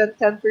 10%?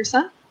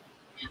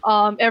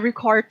 Every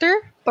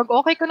quarter? Pag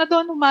okay ka na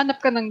doon, humanap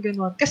ka ng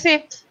ganun.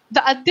 Kasi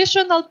the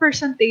additional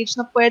percentage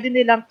na pwede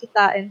nilang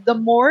kitain, the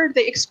more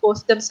they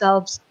expose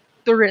themselves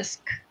to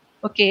risk.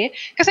 Okay?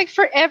 Kasi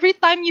for every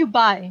time you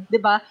buy, di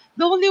ba,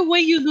 the only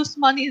way you lose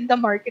money in the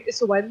market is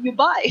when you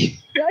buy.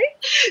 Right?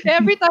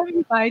 Every time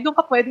you buy, doon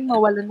ka pwedeng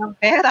mawalan ng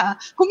pera.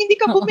 Kung hindi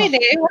ka bumili,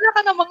 wala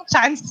ka namang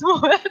chance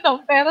mo ng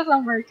pera sa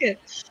market.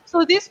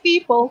 So these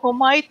people who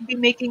might be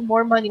making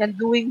more money and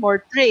doing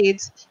more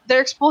trades,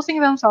 they're exposing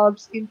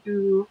themselves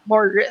into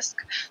more risk.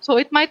 So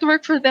it might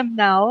work for them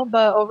now,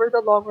 but over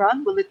the long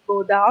run, will it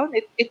go down?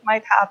 It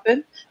might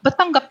happen.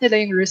 But tanggap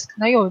nila yung risk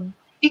na yun.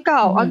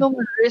 Ikaw,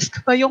 anong risk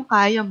ba yung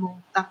kaya mong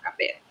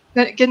tanggapin?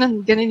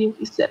 Ganun yung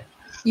isip.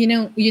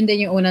 Yun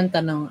din yung unang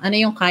tanong. Ano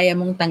yung kaya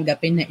mong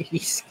tanggapin na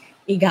risk?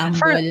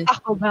 I-gamble.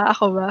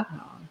 Ako ba?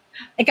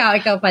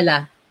 Ikaw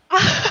pala.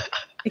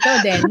 Ikaw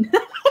din.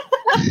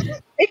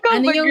 Ikaw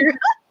ano ba, yung, girl?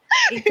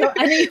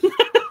 ano yung,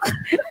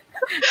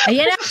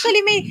 ayan,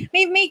 actually,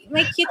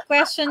 may cute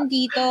question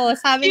dito.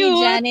 Sabi ni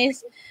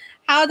Janice,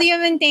 how do you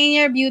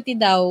maintain your beauty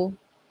daw?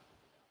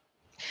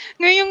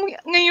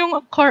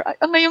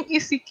 Ngayong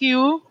ECQ,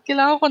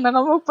 kailangan ko na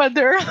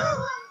magpa-derm.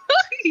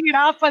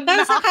 Hirapan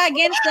na. Tapos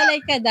against the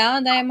light ka daw,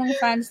 dahil mong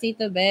fans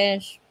dito,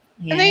 Besh.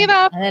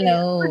 Nahirapan.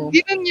 Hello.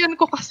 Ginanyan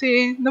ko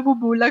kasi,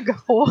 nabubulag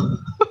ako.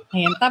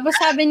 Ayan. Tapos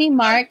sabi ni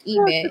Mark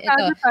Ibe,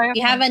 ito,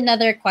 we have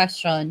another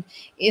question.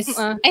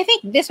 I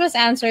think this was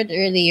answered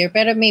earlier,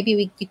 pero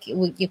maybe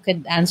you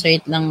could answer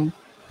it lang.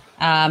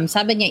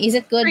 Sabi niya, is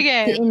it good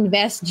to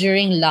invest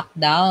during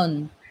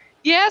lockdown?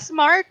 Yes,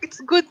 Mark, it's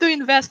good to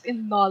invest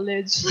in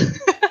knowledge.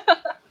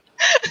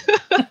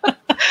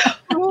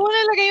 Kung mo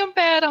nalagay yung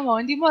pera mo,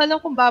 hindi mo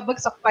alam kung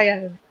babagsak pa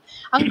yan.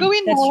 Ang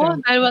gawin mo,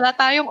 dahil wala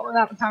tayong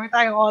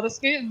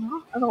oras ngayon, no?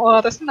 Anong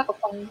oras na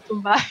kapang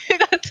tumbay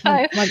na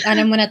tayo?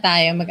 Mag-ano muna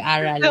tayo,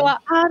 mag-aral. So,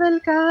 aral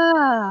ka.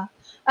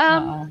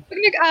 Pag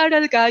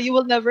nag-aral ka, you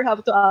will never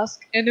have to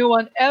ask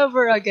anyone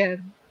ever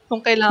again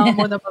kung kailangan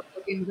mo na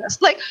mag-invest.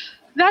 Like,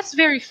 that's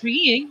very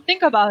freeing.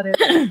 Think about it.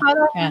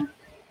 Parang,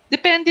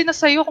 depende na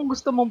sa'yo kung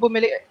gusto mong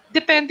bumili.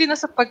 Depende na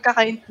sa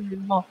pagkakaintindi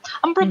mo.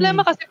 Ang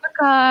problema kasi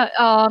pagka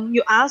you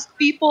ask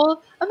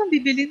people, anong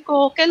bibilin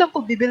ko? Kailan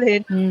ko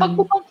bibilhin? Pag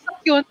bumagsak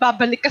yun,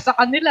 babalik ka sa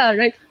kanila,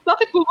 right?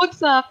 Bakit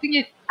bumagsak?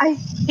 I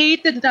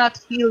hated that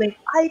feeling.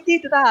 I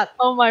did that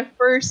on my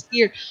first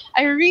year.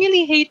 I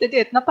really hated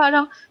it. Na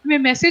parang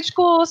may message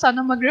ko,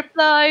 sana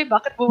mag-reply,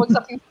 bakit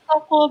bumagsak yung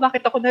stock ko,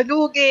 bakit ako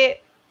nalugi.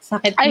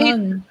 Sakit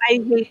nun.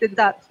 I hated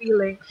that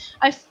feeling.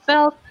 I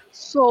felt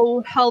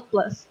so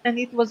helpless,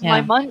 and it was my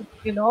money,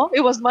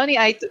 it was money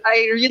I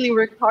really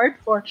worked hard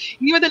for.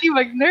 Hindi madali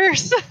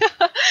mag-nurse.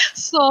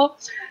 So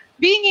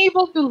being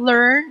able to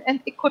learn and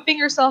equipping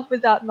yourself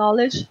with that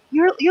knowledge,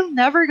 you're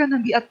never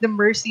gonna be at the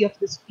mercy of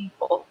these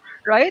people,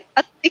 right?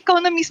 At ikaw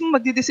na mismo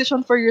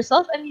magdedesisyon for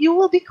yourself, and you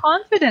will be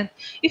confident.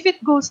 If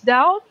it goes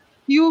down,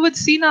 you would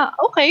see na,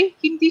 okay,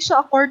 hindi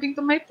siya according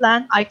to my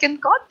plan, I can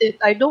cut it.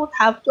 I don't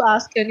have to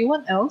ask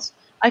anyone else.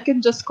 I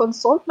can just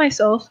consult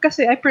myself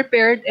kasi I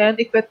prepared and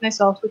equipped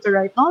myself with the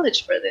right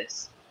knowledge for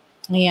this.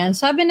 Ayan.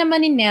 Sabi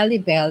naman ni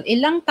Nelly Bell,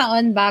 ilang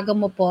taon bago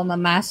mo po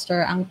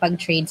ma-master ang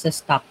pag-trade sa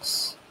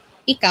stocks?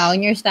 Ikaw,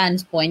 in your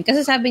standpoint,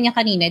 kasi sabi niya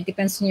kanina, it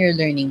depends on your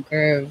learning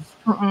curve.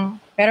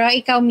 Pero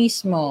ikaw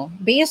mismo,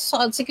 based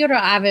on, siguro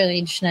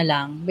average na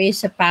lang,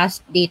 based sa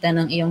past data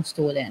ng iyong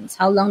students,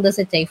 how long does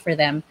it take for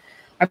them,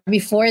 or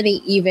before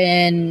they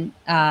even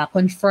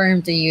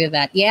confirm to you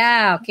that,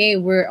 yeah, okay,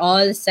 we're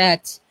all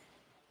set,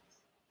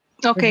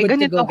 We're Okay, good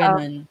to ganito go, ha.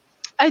 ganun.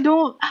 I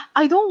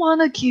don't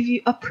want to give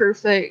you a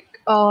perfect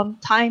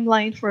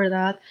timeline for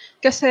that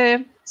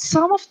kasi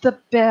some of the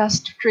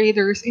best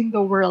traders in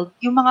the world,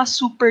 yung mga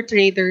super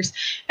traders,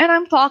 and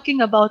I'm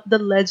talking about the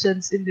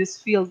legends in this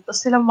field,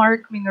 sila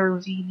Mark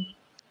Minervini.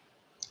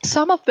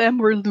 Some of them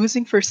were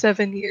losing for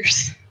 7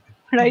 years,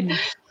 right? Mhm.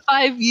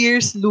 5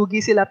 years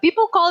lugi sila.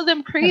 People call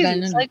them Ah, crazy.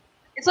 ganun.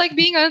 It's like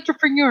being an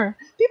entrepreneur.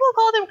 People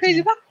call them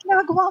crazy. Yeah. Bakit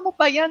ginagawa mo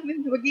pa yan?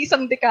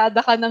 Mag-isang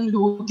dekada ka ng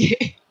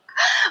lugi.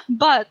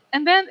 But,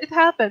 and then it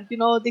happened,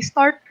 they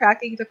start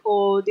cracking the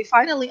code. They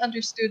finally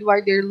understood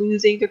why they're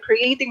losing. They're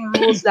creating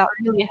rules that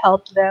really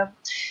help them.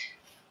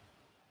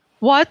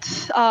 What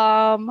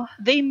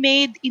they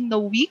made in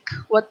a week,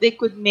 what they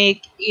could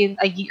make in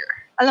a year.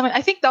 Alam mo,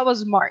 I think that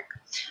was Mark.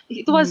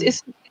 It was,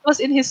 Mhm. it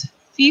was in his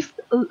fifth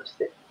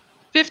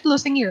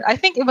losing year. I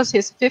think it was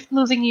his fifth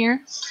losing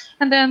year.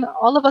 And then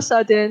all of a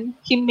sudden,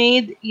 he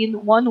made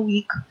in 1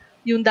 week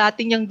yung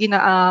dati niyang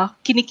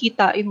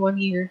kinikita in 1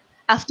 year.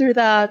 After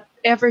that,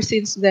 ever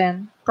since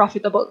then,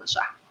 profitable na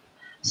siya.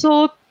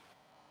 So,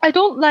 I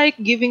don't like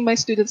giving my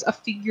students a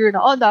figure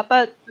na,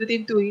 dapat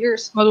within 2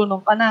 years,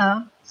 malunong ka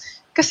na.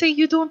 Kasi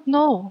you don't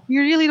know.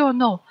 You really don't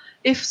know.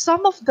 If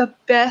some of the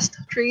best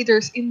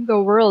traders in the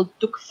world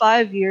took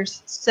 5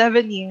 years,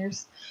 7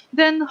 years,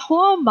 then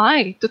who am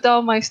I to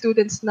tell my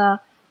students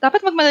na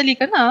dapat magmadali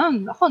ka na.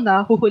 Ako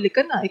na, huhuli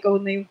ka na. Ikaw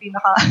na yung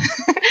pinaka...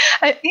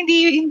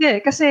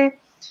 hindi. Kasi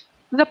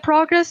the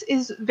progress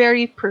is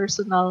very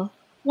personal.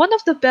 One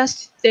of the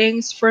best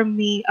things for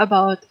me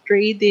about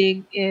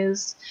trading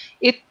is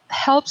it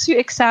helps you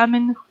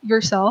examine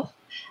yourself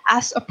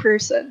as a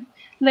person.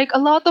 Like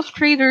a lot of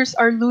traders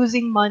are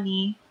losing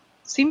money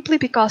simply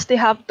because they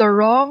have the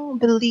wrong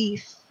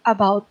belief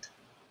about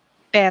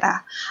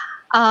pera.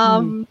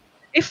 Mhm.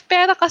 If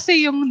pera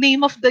kasi yung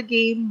name of the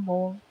game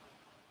mo,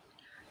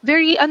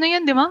 very, ano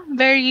yan, di ba?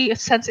 Very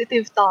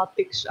sensitive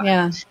topic siya.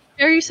 Yeah.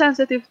 Very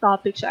sensitive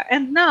topic siya.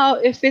 And now,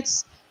 if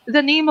it's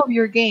the name of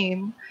your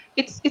game,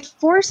 it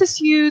forces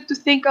you to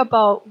think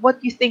about what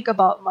you think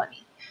about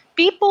money.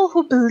 People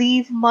who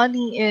believe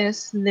money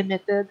is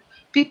limited,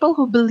 people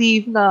who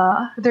believe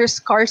na there's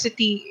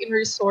scarcity in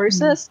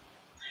resources,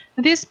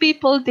 these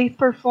people, they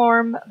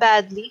perform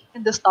badly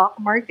in the stock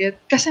market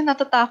kasi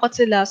natatakot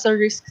sila sa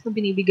risks na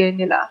binibigay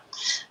nila.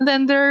 And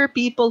then there are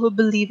people who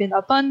believe in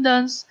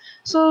abundance.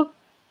 So,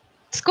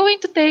 it's going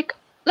to take,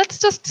 let's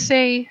just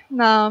say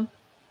na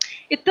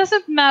it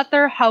doesn't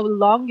matter how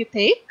long you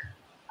take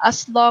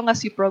as long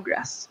as you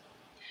progress.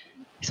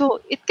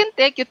 So it can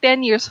take you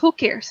 10 years, who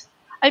cares?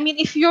 I mean,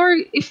 if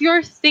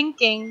you're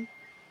thinking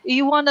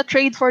you want to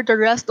trade for the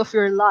rest of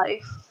your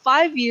life,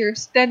 5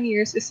 years, 10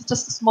 years is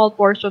just a small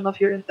portion of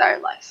your entire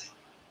life.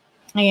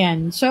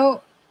 Ayan.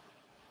 So,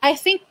 I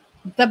think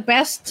the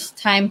best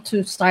time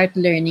to start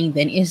learning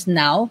then is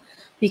now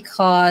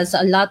because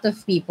a lot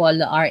of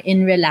people are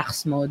in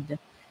relax mode.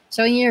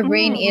 So your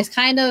brain Mm. is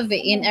kind of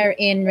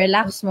in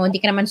relax mode.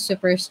 Hindi ka naman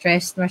super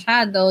stressed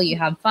masyado.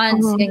 You have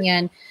funds, Mhm.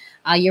 ganyan.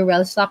 You're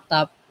well stocked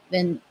up.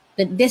 Then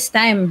this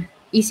time,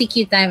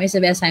 ECQ time is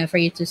the best time for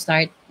you to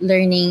start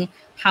learning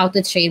how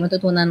to trade.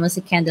 Matutunan mo si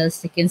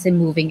candlestick and si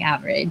moving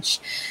average.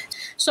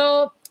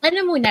 So,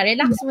 ano muna,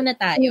 relax muna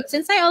tayo.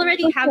 Since I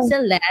already have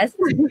Celeste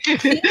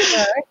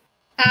here,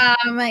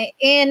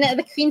 in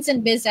the Queens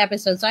and Biz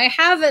episode. So I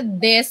have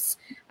this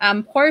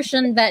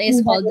portion that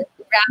is called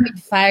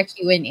rapid fire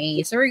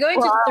Q&A. So we're going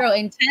to Wow. throw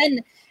in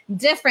 10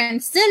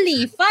 different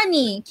silly,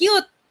 funny,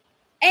 cute,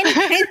 any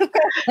kind of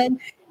question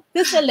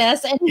to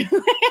Celeste, and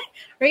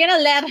we're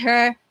gonna let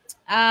her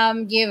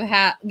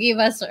give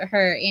us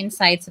her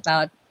insights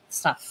about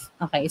stuff.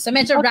 Okay, so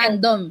medyo Okay.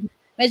 random.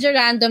 Medyo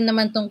random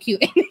naman tong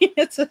Q&A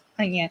sa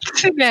kanya.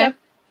 Sige. So,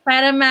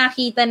 para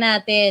makita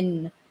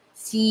natin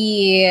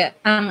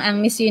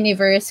ang Miss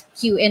Universe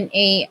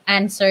Q&A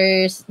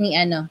answers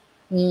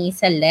ni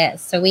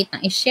Celeste. So wait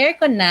lang, i-share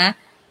ko na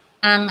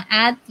ang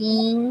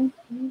ating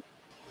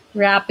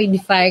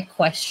rapid fire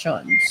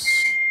questions.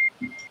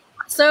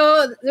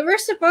 So we're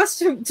supposed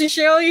to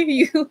show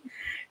you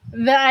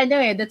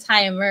the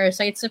timer.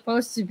 So it's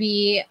supposed to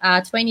be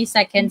 20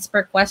 seconds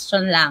per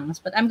question lang.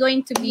 But I'm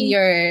going to be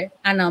your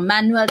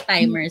manual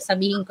timer.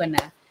 Sabihin ko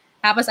na.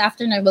 Tapos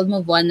after na, we'll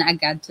move on na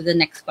agad to the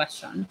next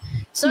question.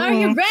 So are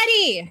you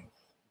ready?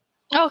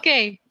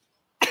 Okay.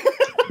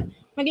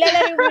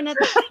 Maglalaro muna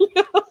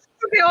tayo.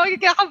 Okay,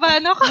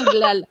 kakabahan ako.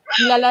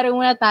 Maglalaro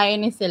muna tayo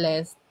ni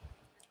Celeste.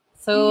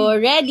 So,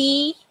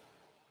 ready?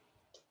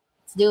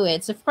 Let's do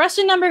it. So,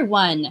 question number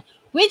 1.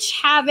 Which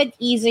have it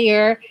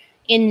easier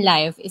in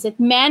life? Is it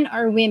men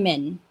or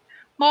women?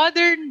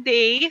 Modern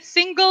day,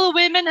 single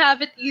women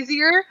have it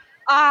easier.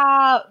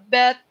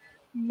 Bet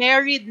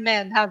married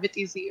men have it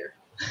easier.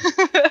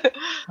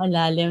 Ang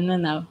lalim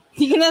na.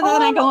 Hindi ko na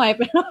tatanong kung why.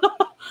 Pero,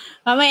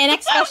 mamaya,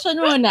 next question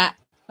muna.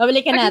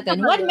 Babalikan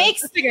natin. What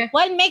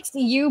makes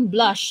you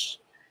blush?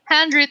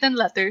 Handwritten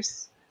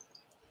letters.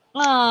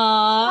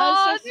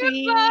 Aww, so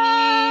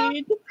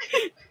sweet.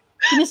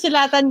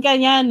 Sinusulatan ka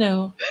niya,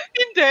 no?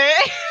 Hindi.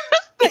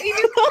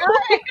 Nainis ka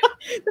eh.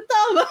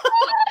 Totoo ba?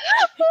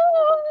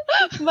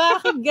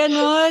 Bakit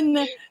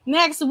ganon?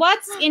 Next,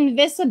 what's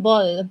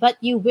invisible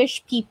but you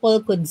wish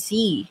people could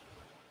see?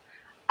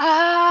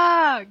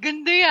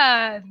 Ganda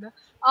yan.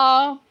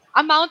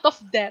 Amount of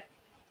debt.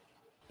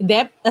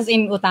 Debt? As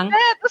in utang?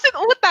 Debt, as in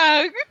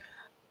utang.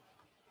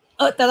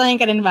 Oh, tatanungin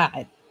ka rin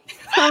bakit?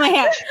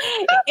 Mamaya.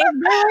 If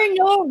there were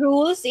no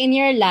rules in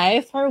your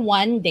life for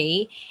one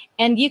day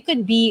and you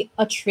could be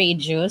a trade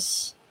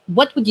juice,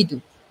 what would you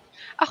do?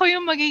 Ako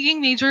yung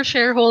magiging major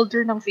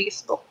shareholder ng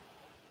Facebook.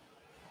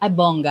 Ay,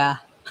 bongga.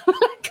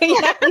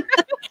 Kaya,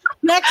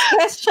 next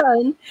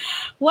question.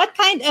 What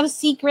kind of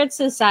secret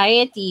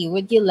society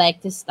would you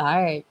like to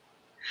start?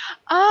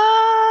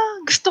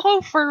 Gusto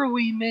ko for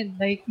women,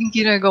 like yung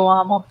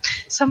ginagawa mo.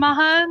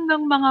 Samahan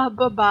ng mga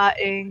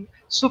babaeng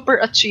super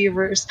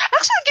achievers.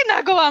 Actually,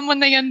 ginagawa mo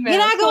na yan, Mel.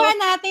 Ginagawa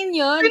natin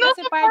yun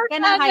kasi part ka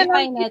ng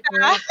Hi-Fi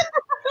Network.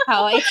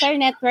 It's our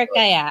network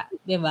kaya,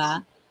 di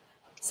ba?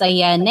 So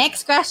yeah,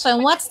 next question.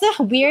 What's the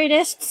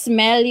weirdest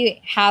smell you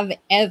have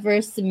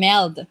ever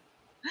smelled?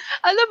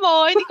 Alam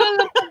mo, hindi ko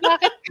alam kung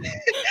bakit.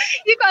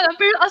 Hindi ko alam,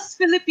 pero as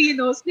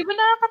Filipinos, di ba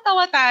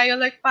nakakatawa tayo?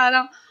 Like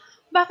parang,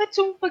 bakit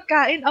yung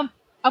pagkain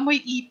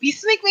amoy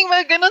ipis? Like may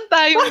mga ganun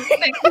tayo.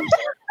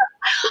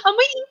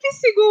 Amoy ipis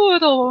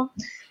siguro.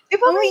 Di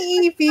ba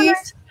Amoy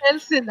ipis? Smell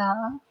sila?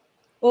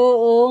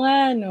 Oo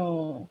nga,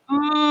 no.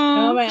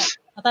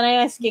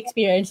 Matanay yung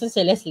experience sa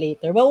Celeste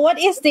later. But what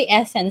is the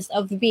essence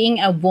of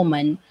being a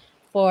woman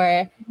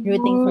for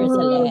rooting for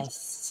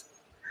Celeste?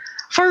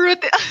 For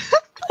rooting...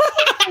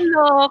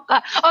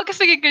 Loka. Okay,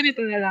 sige,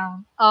 ganito na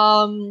lang.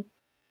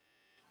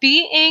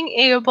 Being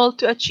able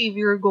to achieve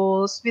your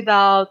goals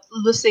without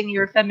losing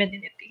your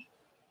femininity.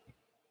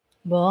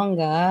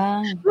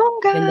 Bongga.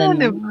 Bongga,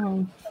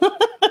 diba?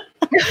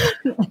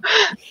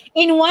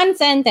 In one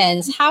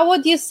sentence, how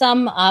would you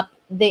sum up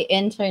the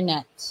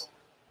internet?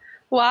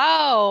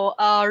 Wow,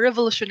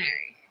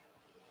 revolutionary.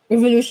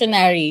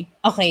 Revolutionary.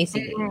 Okay,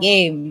 sige.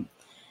 Game.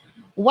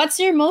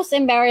 What's your most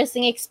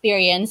embarrassing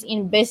experience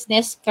in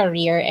business,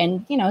 career,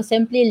 and,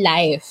 simply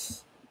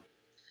life?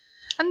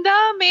 Ang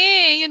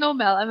dami.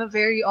 Mel, I'm a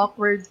very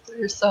awkward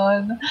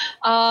person.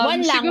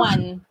 One lang,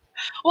 one.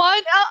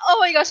 One? Oh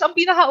my gosh, ang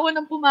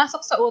pinakaunang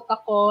pumasok sa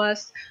utak ko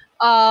was,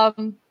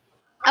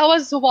 I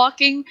was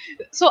walking,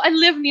 so I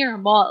live near a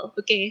mall,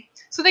 okay?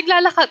 So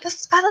naglalakad,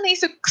 tapos parang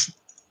naisip,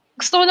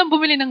 gusto ko lang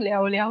bumili ng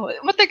liaw-liaw.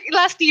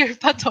 Last year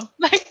pa to.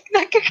 Like,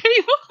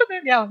 nagkakrave ako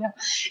ng liaw-liaw.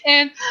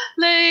 And,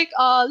 like,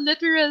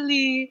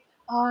 literally,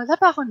 wala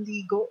pa akong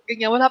ligo.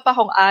 Ganyan, wala pa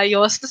akong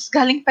ayos. Tapos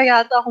galing pa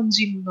yata akong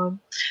gym nun.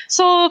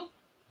 So,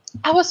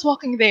 I was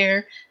walking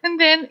there. And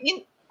then,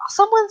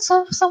 someone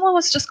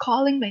was just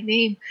calling my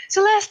name.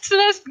 Celeste,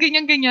 Celeste,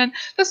 ganyan.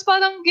 Tapos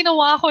parang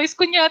ginawa ko is,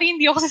 kunyari,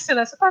 hindi ako si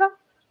Celeste. Parang,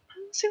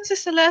 sino si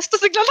Celeste?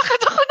 Tapos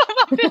naglalakad ako ng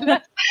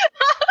mabilis.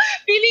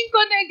 Feeling ko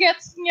na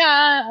gets niya.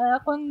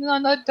 Kung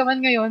nanonood ka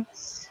man ngayon,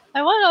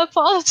 I wanna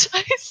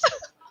apologize.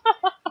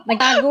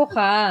 Nagtago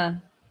ka.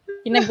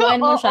 Tinaguan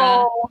mo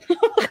siya.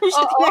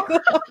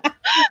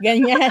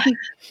 Ganyan.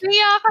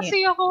 Kaya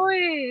kasi ako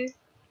eh.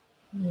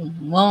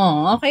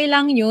 Okay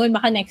lang yun.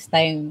 Baka next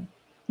time,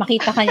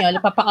 makita ka niyo,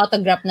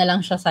 papa-autograph na lang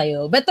siya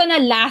sa'yo. But ito na,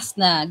 last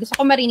na. Gusto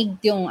ko marinig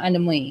yung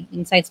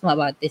insights mo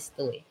about this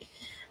too eh.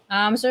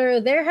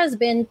 So there has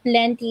been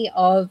plenty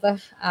of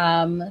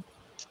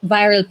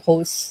viral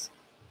posts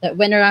that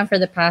went around for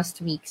the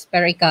past weeks.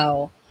 Pero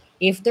ikaw,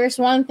 if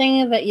there's one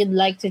thing that you'd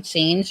like to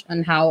change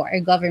on how our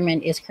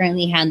government is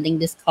currently handling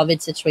this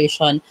COVID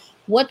situation,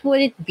 what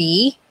would it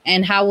be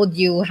and how would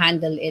you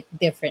handle it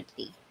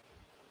differently?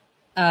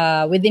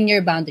 Within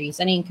your boundaries,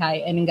 anong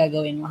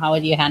gagawin mo? How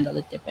would you handle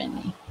it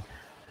differently?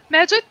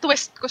 Medyo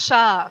twist ko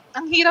siya.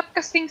 Ang hirap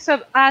kasing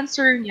sa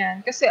answer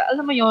niyan. Kasi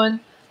alam mo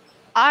yon,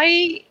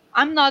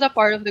 I'm not a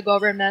part of the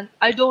government.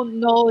 I don't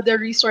know the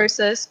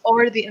resources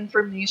or the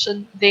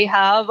information they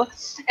have.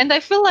 And I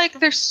feel like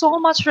there's so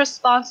much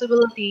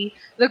responsibility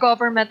the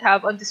government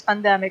have on this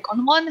pandemic.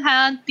 On one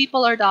hand,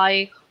 people are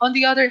dying. On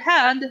the other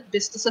hand,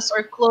 businesses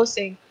are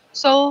closing.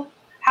 So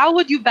how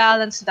would you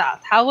balance that?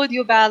 How would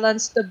you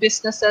balance the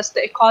businesses,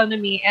 the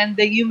economy, and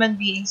the human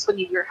beings who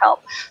need your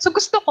help? So ang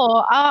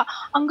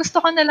gusto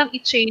ko na lang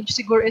i-change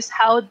siguro is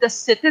how the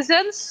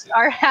citizens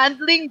are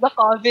handling the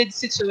COVID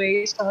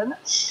situation.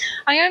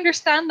 I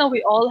understand that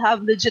we all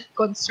have legit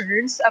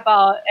concerns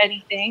about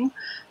anything,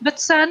 but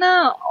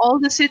sana all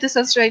the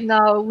citizens right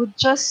now would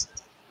just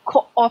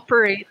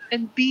cooperate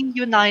and be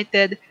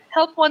united,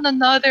 help one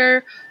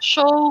another,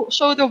 show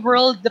the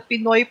world the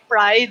Pinoy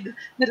pride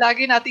na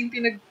lagi nating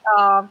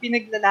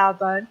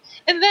pinaglalaban.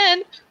 And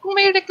then, kung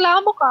may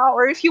reklamo ka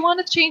or if you want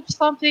to change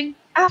something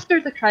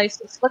after the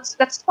crisis, let's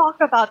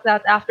talk about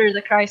that after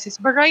the crisis.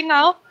 But right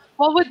now,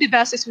 what would be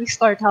best is we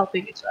start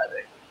helping each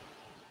other.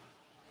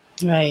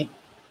 Right.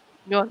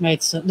 Yun.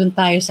 Right. So, dun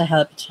tayo sa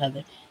help each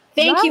other.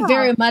 Thank you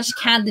very much,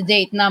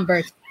 candidate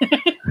number.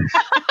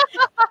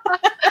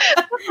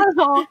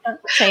 So,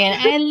 ayan.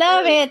 I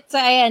love it. So,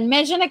 ayan.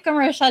 Medyo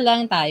nag-commercial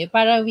lang tayo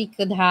para we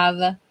could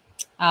have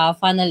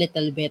fun a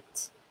little bit.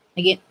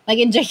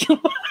 Nag-enjoy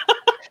ko.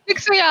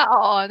 Nagsaya,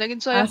 oo.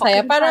 Nag-enjoy Ang ako.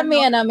 saya. Para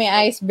Kinano. may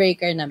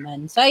icebreaker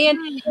naman. So, ayan.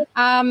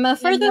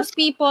 For Yan na. those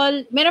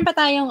people, meron pa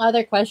tayong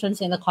other questions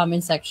in the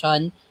comment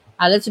section.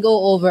 Let's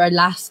go over our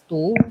last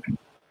two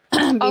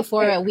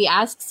before Okay. we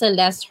ask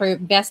Celeste her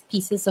best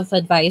pieces of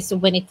advice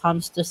when it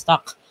comes to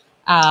stock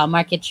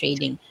market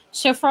trading.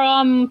 So,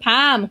 from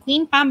Pam,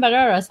 Queen Pam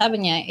Barrero,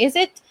 sabi niya, is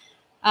it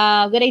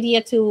a good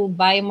idea to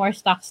buy more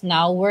stocks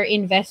now? We're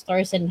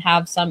investors and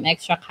have some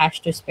extra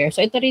cash to spare.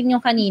 So, ito rin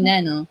yung kanina,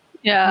 no?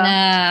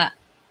 Yeah.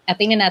 Na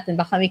tingnan natin,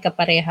 baka may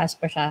kaparehas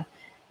pa siya.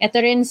 Ito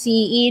rin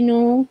si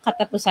Inu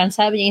Katapusan,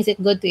 sabi niya, is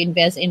it good to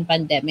invest in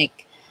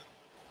pandemic?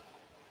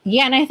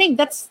 Yeah, and I think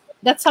that's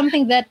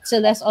something that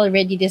Celeste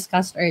already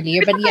discussed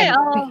earlier. But Okay, yeah,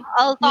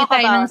 I'll hindi talk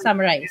tayo ng about it.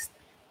 summarized.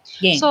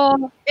 Game.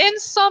 So, in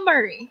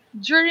summary,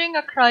 during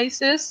a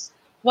crisis,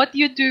 what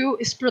you do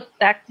is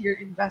protect your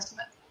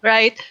investment,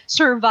 right?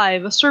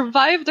 Survive.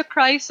 Survive the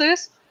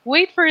crisis,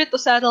 wait for it to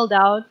settle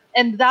down,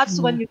 and that's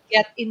when you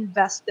get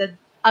invested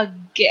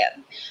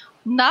again.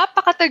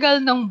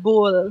 Napakatagal ng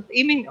bull.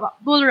 I mean,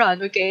 bull run,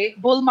 okay?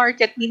 Bull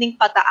market meaning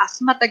pataas.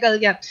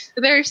 Matagal yan.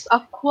 There's a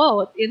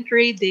quote in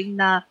trading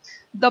na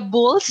the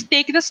bulls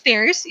take the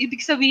stairs. Ibig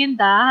sabihin,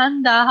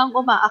 dahan-dahang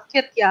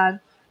umaakyat yan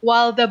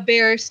while the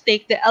bears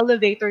take the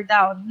elevator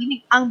down.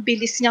 Meaning, ang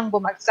bilis niyang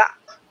bumagsak.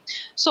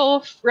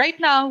 So, right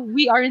now,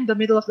 we are in the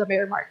middle of the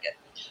bear market.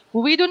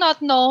 We do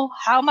not know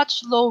how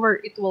much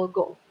lower it will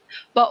go.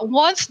 But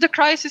once the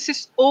crisis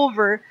is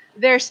over,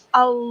 there's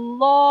a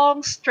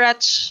long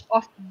stretch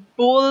of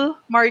bull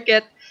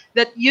market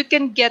that you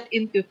can get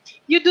into.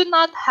 You do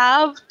not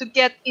have to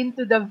get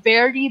into the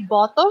very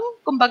bottom,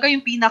 kumbaga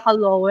yung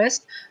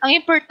pinaka-lowest. Ang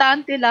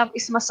importante lang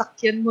is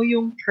masakyan mo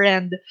yung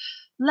trend.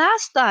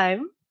 Last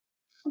time,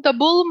 the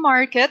bull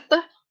market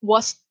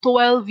was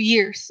 12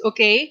 years,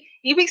 okay?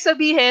 Ibig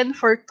sabihin,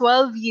 for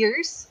 12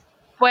 years,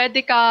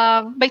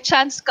 may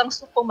chance kang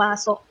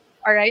pumasok.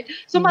 Alright?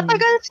 So,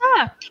 matagal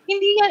siya.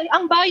 Hindi yan,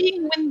 ang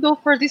buying window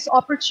for this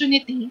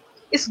opportunity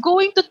is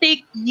going to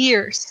take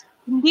years.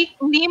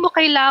 Hindi mo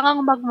kailangang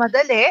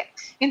magmadali.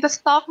 In the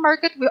stock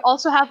market, we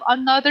also have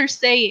another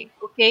saying,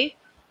 okay?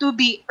 To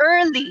be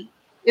early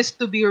is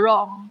to be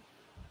wrong.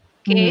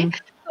 Okay?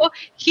 So,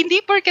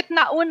 hindi porket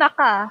nauna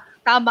ka,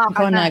 tama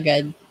ka Ikaw na na.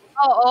 agad.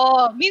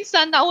 Oo.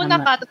 Minsan, nauna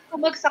Tama. ka, tapos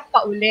bumagsak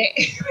pa uli.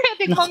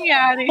 Pwedeng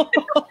mangyari.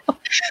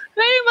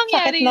 Pwedeng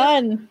mangyari Sakit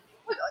nun.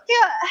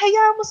 Kaya,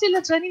 hayaan mo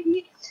sila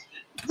dyan.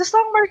 The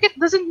stock market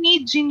doesn't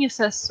need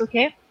geniuses,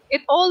 okay?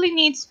 It only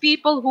needs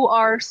people who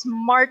are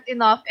smart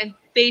enough and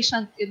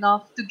patient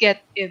enough to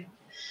get in.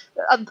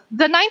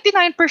 The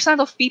 99%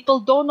 of people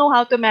don't know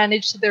how to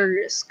manage their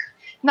risk.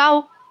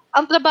 Now,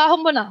 ang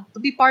trabaho mo na to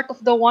be part of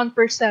the 1%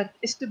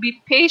 is to be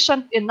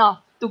patient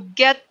enough to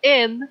get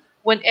in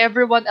when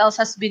everyone else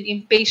has been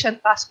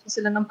impatient, pasok na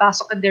sila ng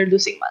pasok and they're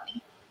losing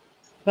money.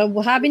 But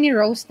sabi ni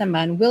Rose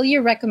naman, will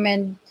you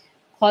recommend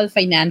call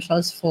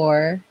financials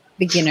for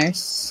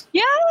beginners?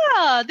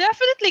 Yeah,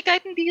 definitely.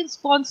 Kahit hindi yun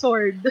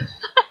sponsored.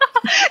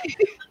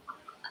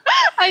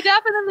 I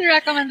definitely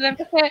recommend them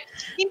kasi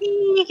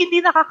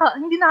hindi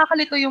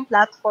nakakalito yung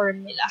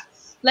platform nila.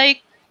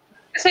 Like,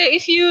 kasi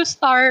if you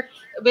start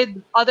with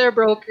other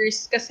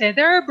brokers, kasi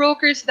there are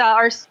brokers that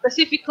are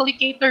specifically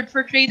catered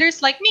for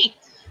traders like me.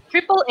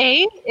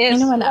 AAA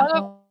is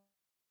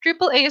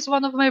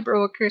one of my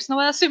brokers.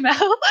 Nawala si Mel.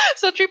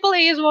 So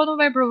AAA is one of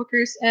my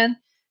brokers and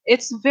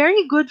it's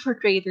very good for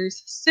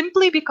traders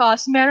simply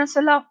because meron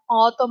silang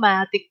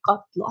automatic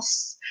cut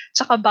loss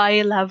tsaka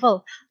buy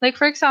level. Like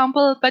for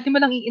example, pwede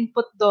mo lang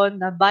i-input doon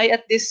na buy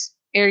at this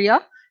area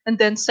and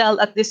then sell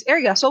at this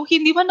area. So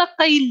hindi mo na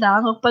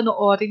kailangang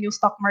panoorin yung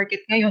stock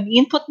market ngayon.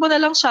 I-input mo na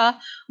lang siya,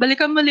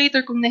 balikan mo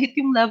later kung na-hit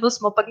yung levels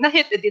mo. Pag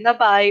na-hit, edi na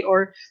buy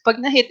or pag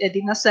na-hit,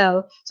 edi na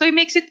sell. So it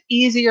makes it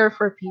easier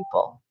for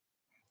people.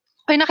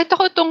 Ay, nakita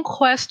ko itong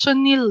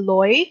question ni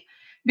Loy.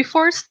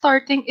 Before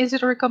starting, is it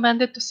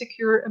recommended to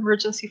secure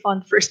emergency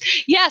fund first?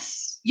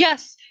 Yes!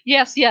 Yes!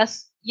 Yes!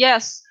 Yes!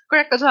 Yes!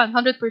 Correct ka dyan,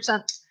 100%.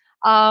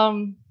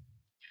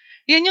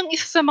 Yan yung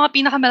isa sa mga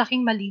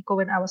pinakamalaking mali ko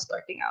when I was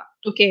starting out.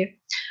 Okay.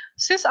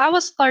 Since I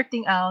was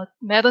starting out,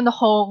 meron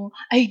akong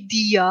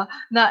idea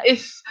na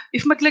if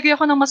maglagay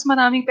ako ng mas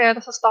maraming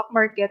pera sa stock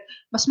market,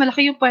 mas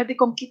malaki yung pwede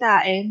kong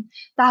kitain,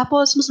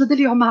 tapos mas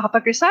madali ako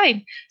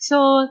makakapag-resign.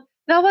 So,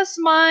 that was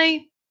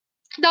my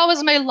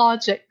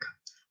logic.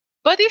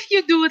 But if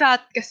you do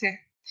that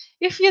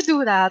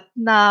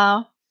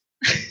na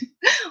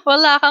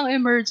wala kang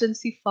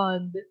emergency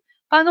fund,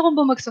 paano kung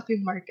bumagsak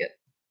yung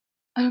market?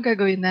 Anong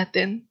gagawin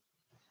natin?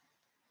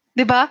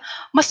 'Di ba?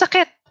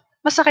 Masakit.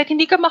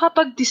 Hindi ka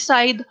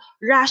makapag-decide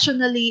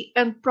rationally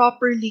and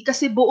properly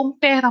kasi buong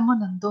pera mo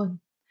nandun.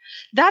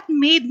 That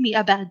made me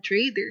a bad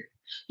trader.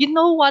 You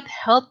know what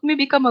helped me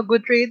become a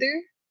good trader?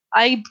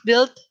 I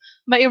built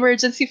my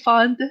emergency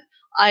fund.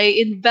 I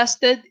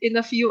invested in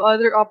a few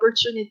other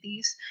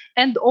opportunities.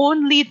 And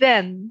only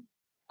then,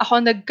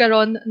 ako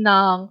nagkaroon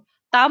ng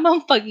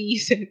tamang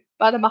pag-iisip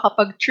para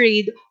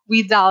makapag-trade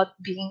without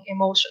being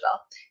emotional.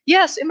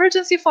 Yes,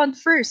 emergency fund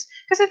first.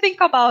 Kasi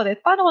think about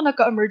it, paano kung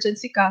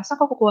nagka-emergency ka, saan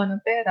ka kukuha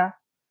ng pera?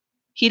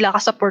 hila ka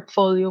sa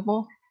portfolio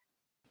mo.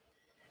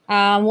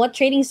 What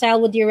trading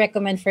style would you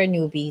recommend for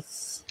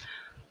newbies?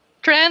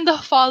 Trend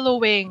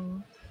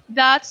following.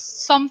 That's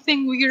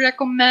something we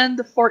recommend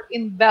for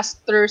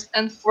investors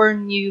and for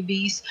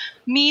newbies.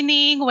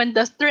 Meaning, when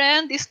the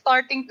trend is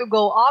starting to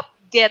go up,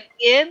 get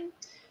in.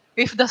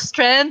 If the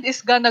trend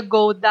is gonna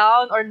go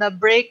down or na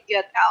break,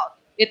 get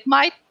out. It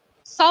might,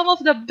 some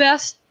of the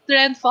best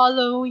trend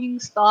following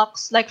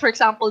stocks, like for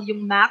example,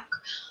 yung Mac,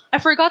 I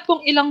forgot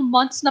kung ilang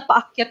months na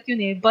paakyat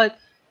yun eh,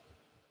 but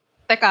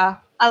teka,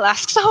 I'll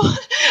ask. So,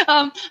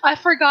 I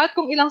forgot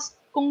kung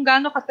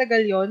gaano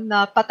katagal yon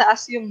na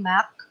pataas yung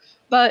Mac.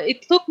 But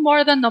it took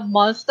more than a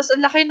month. Tapos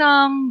ang laki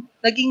ng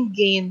naging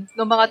gain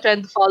ng mga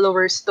trend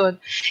followers doon.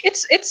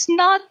 It's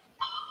not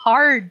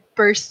hard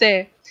per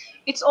se.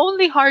 It's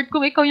only hard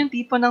kung ikaw yung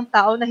tipo ng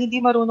tao na hindi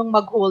marunong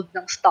mag-hold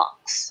ng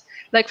stocks.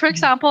 Like for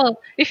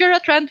example, if you're a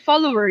trend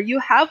follower, you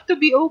have to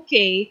be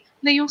okay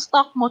na yung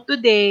stock mo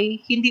today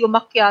hindi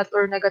umakyat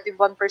or negative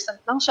 1%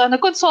 lang siya,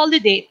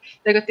 nag-consolidate,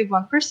 negative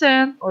 1%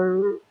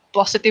 or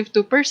positive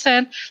 2%.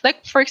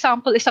 Like for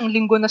example, isang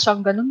linggo na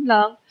siyang ganun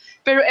lang.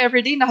 Pero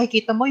everyday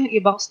nakikita mo yung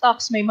ibang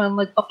stocks, may mga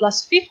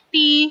nagpa-plus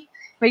 50,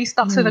 may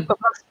stocks na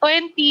nagpa-plus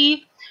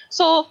 20.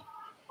 So,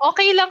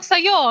 okay lang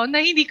sa'yo na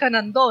hindi ka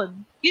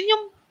nandun. Yun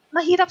yung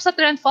mahirap sa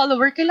trend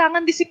follower,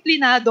 kailangan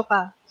disiplinado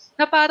ka.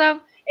 Na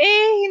parang,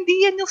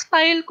 hindi yan yung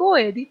style ko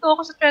eh. Dito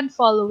ako sa trend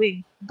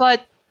following.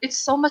 But it's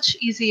so much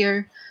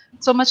easier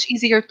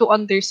to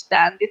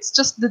understand. It's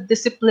just the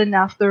discipline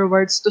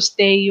afterwards to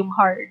stay yung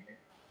hard.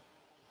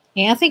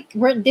 Yeah, I think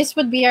this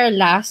would be our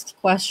last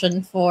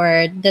question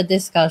for the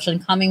discussion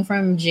coming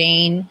from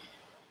Jane.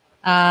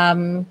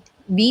 Jane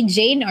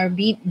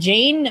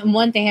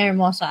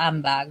Montehermoso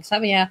Ambag.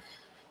 Sabi niya,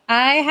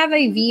 I have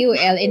a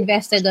VUL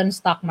invested on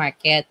stock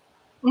market.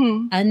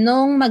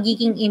 Anong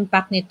magiging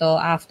impact nito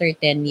after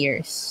 10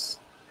 years?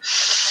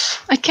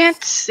 I can't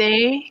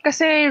say.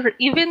 Kasi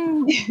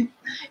even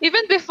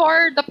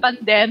before the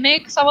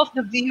pandemic, some of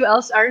the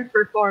VULs aren't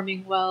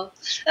performing well.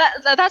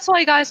 That's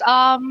why, guys,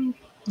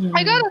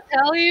 I gotta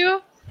tell you,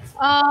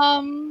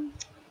 I'm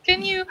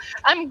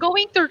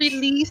going to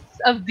release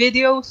a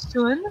video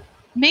soon.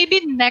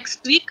 Maybe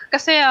next week.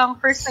 Kasi ang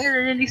first na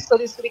release ko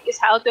this week is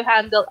how to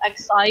handle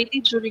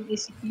anxiety during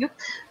ECQ.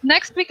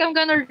 Next week, I'm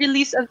gonna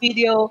release a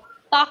video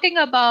talking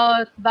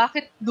about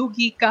bakit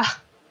lugi ka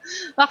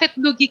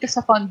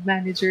sa fund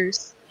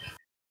managers.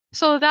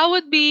 So that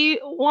would be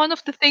one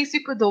of the things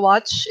you could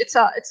watch. It's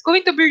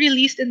going to be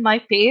released in my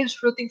page,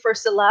 Rooting for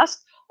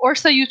Celeste, or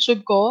sa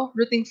YouTube ko,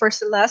 Rooting for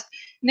Celeste.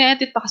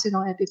 Na-edit pa kasi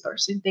ng editor,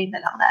 so hintayin na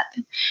lang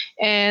natin.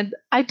 And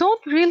I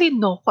don't really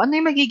know kung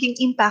ano yung magiging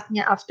impact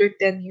niya after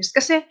 10 years.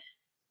 Kasi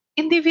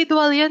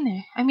individual yan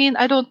eh. I mean,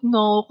 I don't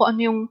know kung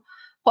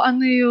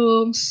ano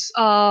yung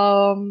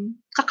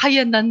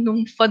kakayanan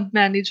ng fund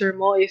manager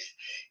mo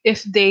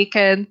if they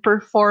can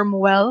perform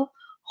well.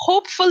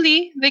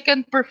 Hopefully, they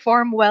can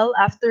perform well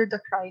after the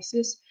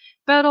crisis.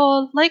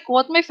 Pero like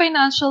what my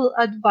financial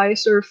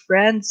advisor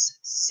friends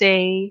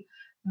say,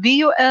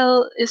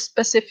 VUL is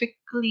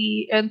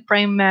specifically and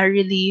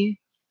primarily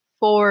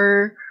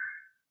for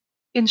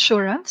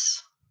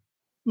insurance,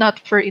 not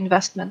for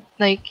investment.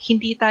 Like,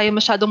 hindi tayo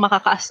masyadong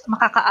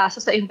makakaasa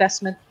sa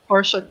investment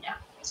portion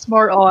niya. It's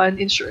more on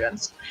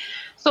insurance.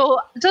 So,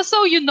 just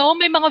so you know,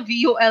 may mga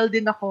VUL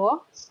din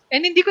ako.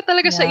 And hindi ko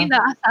talaga siya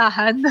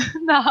inaasahan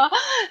na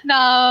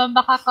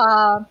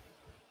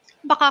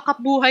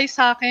makakabuhay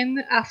sa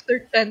akin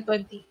after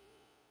 10-20.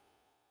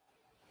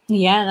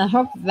 Yeah, I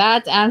hope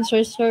that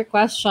answers your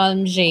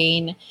question,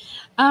 Jane.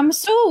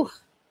 So,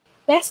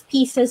 best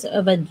pieces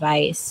of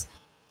advice.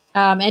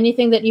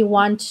 Anything that you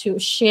want to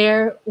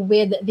share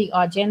with the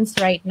audience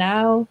right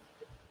now?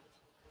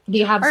 Do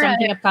you have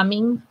something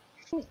upcoming?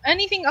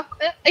 Anything?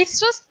 It's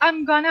just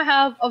I'm gonna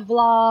have a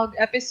vlog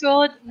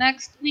episode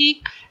next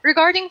week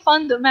regarding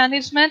fund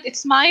management.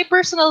 It's my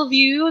personal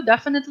view.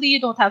 Definitely, you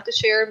don't have to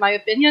share my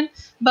opinion,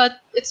 but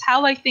it's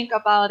how I think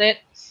about it.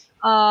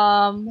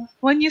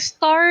 When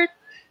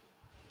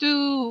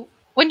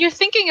you're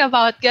thinking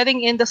about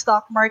getting in the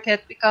stock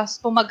market because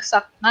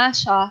bumagsak na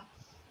siya,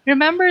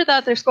 remember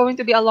that there's going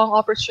to be a long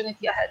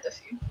opportunity ahead of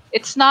you.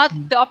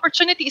 The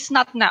opportunity is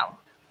not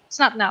now. It's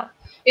not now.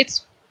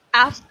 It's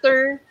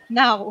after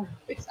now.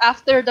 It's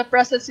after the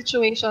present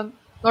situation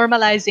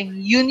normalizing.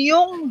 Yun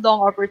yung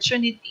long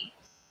opportunity.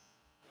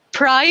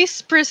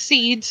 Price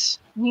precedes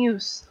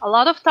news. A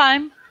lot of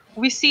time,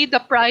 we see the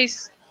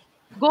price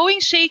going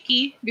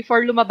shaky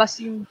before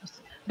lumabas yung news.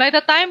 By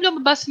the time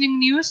lumabas yung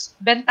news,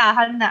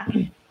 bentahan na.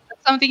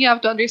 That's something you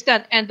have to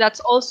understand. And that's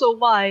also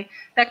why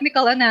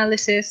technical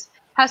analysis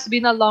has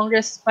been a long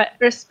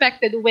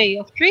respected way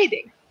of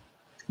trading.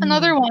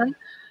 Another one,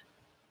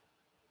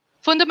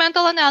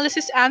 fundamental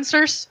analysis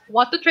answers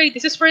what to trade.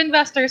 This is for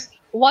investors.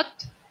 What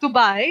to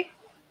buy.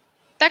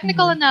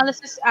 Technical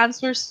analysis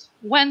answers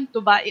when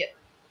to buy it.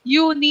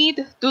 You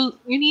need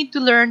to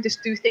learn these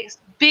two things.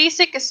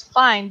 Basic is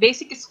fine.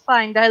 Basic is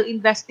fine dahil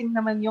investing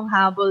naman yung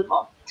habol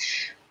mo.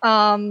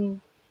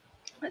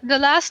 The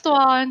last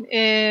one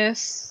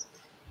is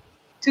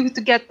to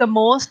get the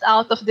most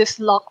out of this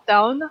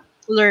lockdown,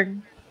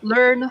 learn.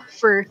 Learn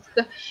first.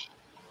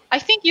 I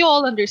think you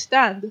all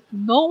understand.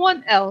 No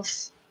one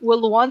else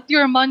will want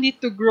your money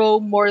to grow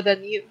more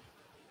than you.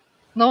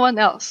 No one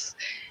else.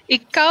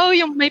 Ikaw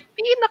yung may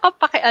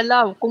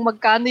pinakapakialam kung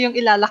magkano yung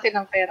ilalaki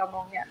ng pera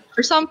mong yan.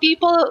 For some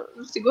people,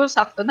 siguro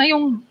sakto na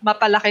yung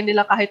mapalaki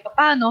nila kahit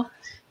paano,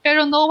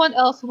 pero no one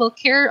else will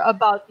care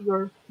about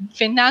your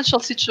financial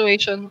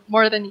situation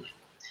more than you.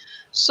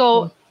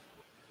 So,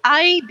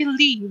 I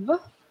believe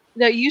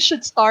that you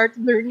should start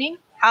learning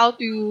how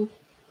to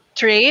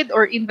trade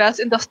or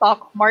invest in the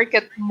stock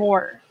market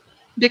more.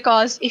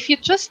 Because if you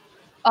just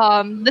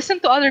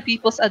listen to other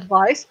people's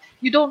advice,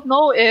 you don't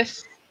know if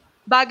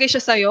bagay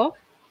siya sa'yo,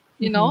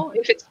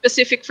 if it's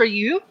specific for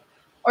you.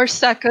 Or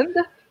second,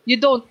 you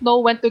don't know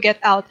when to get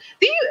out.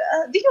 Do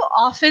you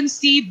often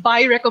see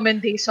buy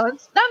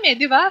recommendations? Dami,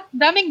 di ba?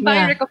 Daming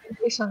buy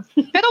recommendations.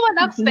 Pero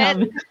walang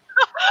sell.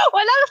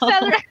 Walang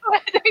sell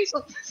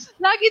recommendations.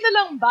 Lagi na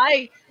lang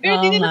buy. Pero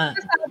di nila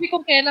sasabi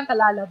kung kailan ka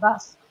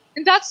lalabas.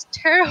 And that's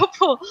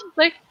terrible.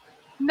 Like,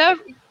 never,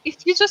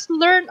 if you just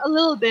learn a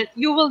little bit,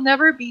 you will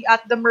never be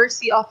at the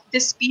mercy of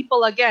these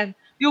people again.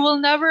 You will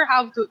never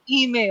have to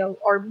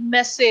email or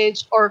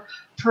message or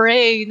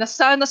pray na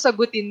sana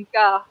sagutin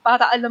ka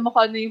para alam mo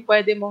kung ano yung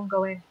pwede mong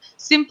gawin.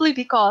 Simply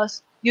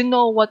because you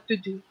know what to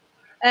do.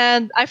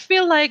 And I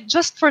feel like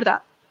just for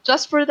that,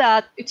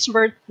 it's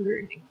worth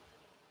learning.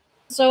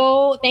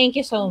 So, thank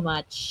you so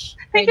much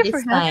Thank for you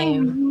this for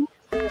time.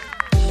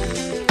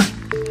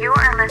 You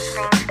are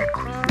listening to the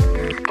Queens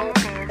in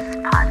Biz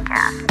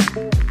podcast.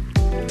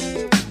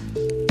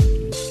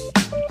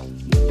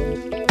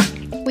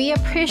 We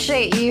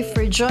appreciate you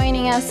for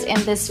joining us in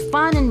this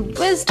fun and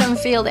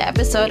wisdom-filled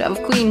episode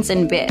of Queens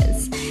in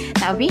Biz.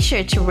 Now be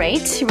sure to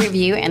rate,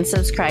 review, and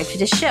subscribe to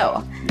the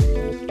show.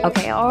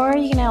 Okay, or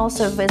you can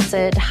also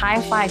visit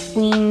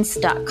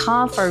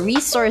hifiqueens.com for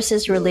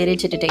resources related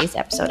to today's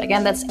episode.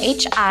 Again, that's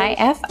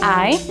HIFIQUEENS,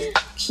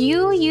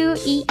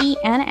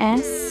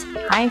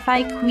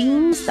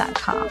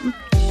 hifiqueens.com.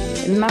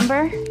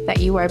 Remember that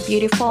you are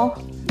beautiful,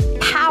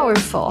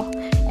 powerful,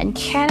 and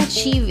can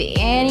achieve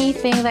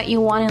anything that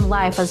you want in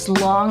life as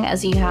long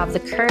as you have the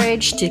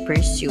courage to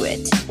pursue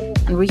it.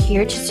 And we're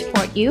here to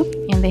support you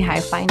in the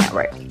Hi-Fi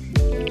Network.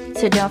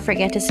 So don't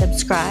forget to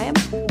subscribe,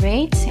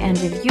 rate, and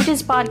review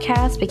this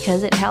podcast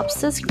because it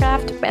helps us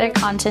craft better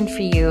content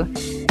for you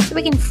so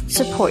we can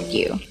support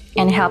you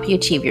and help you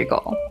achieve your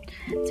goal.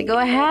 So go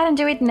ahead and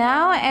do it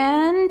now,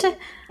 and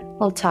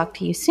we'll talk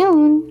to you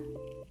soon.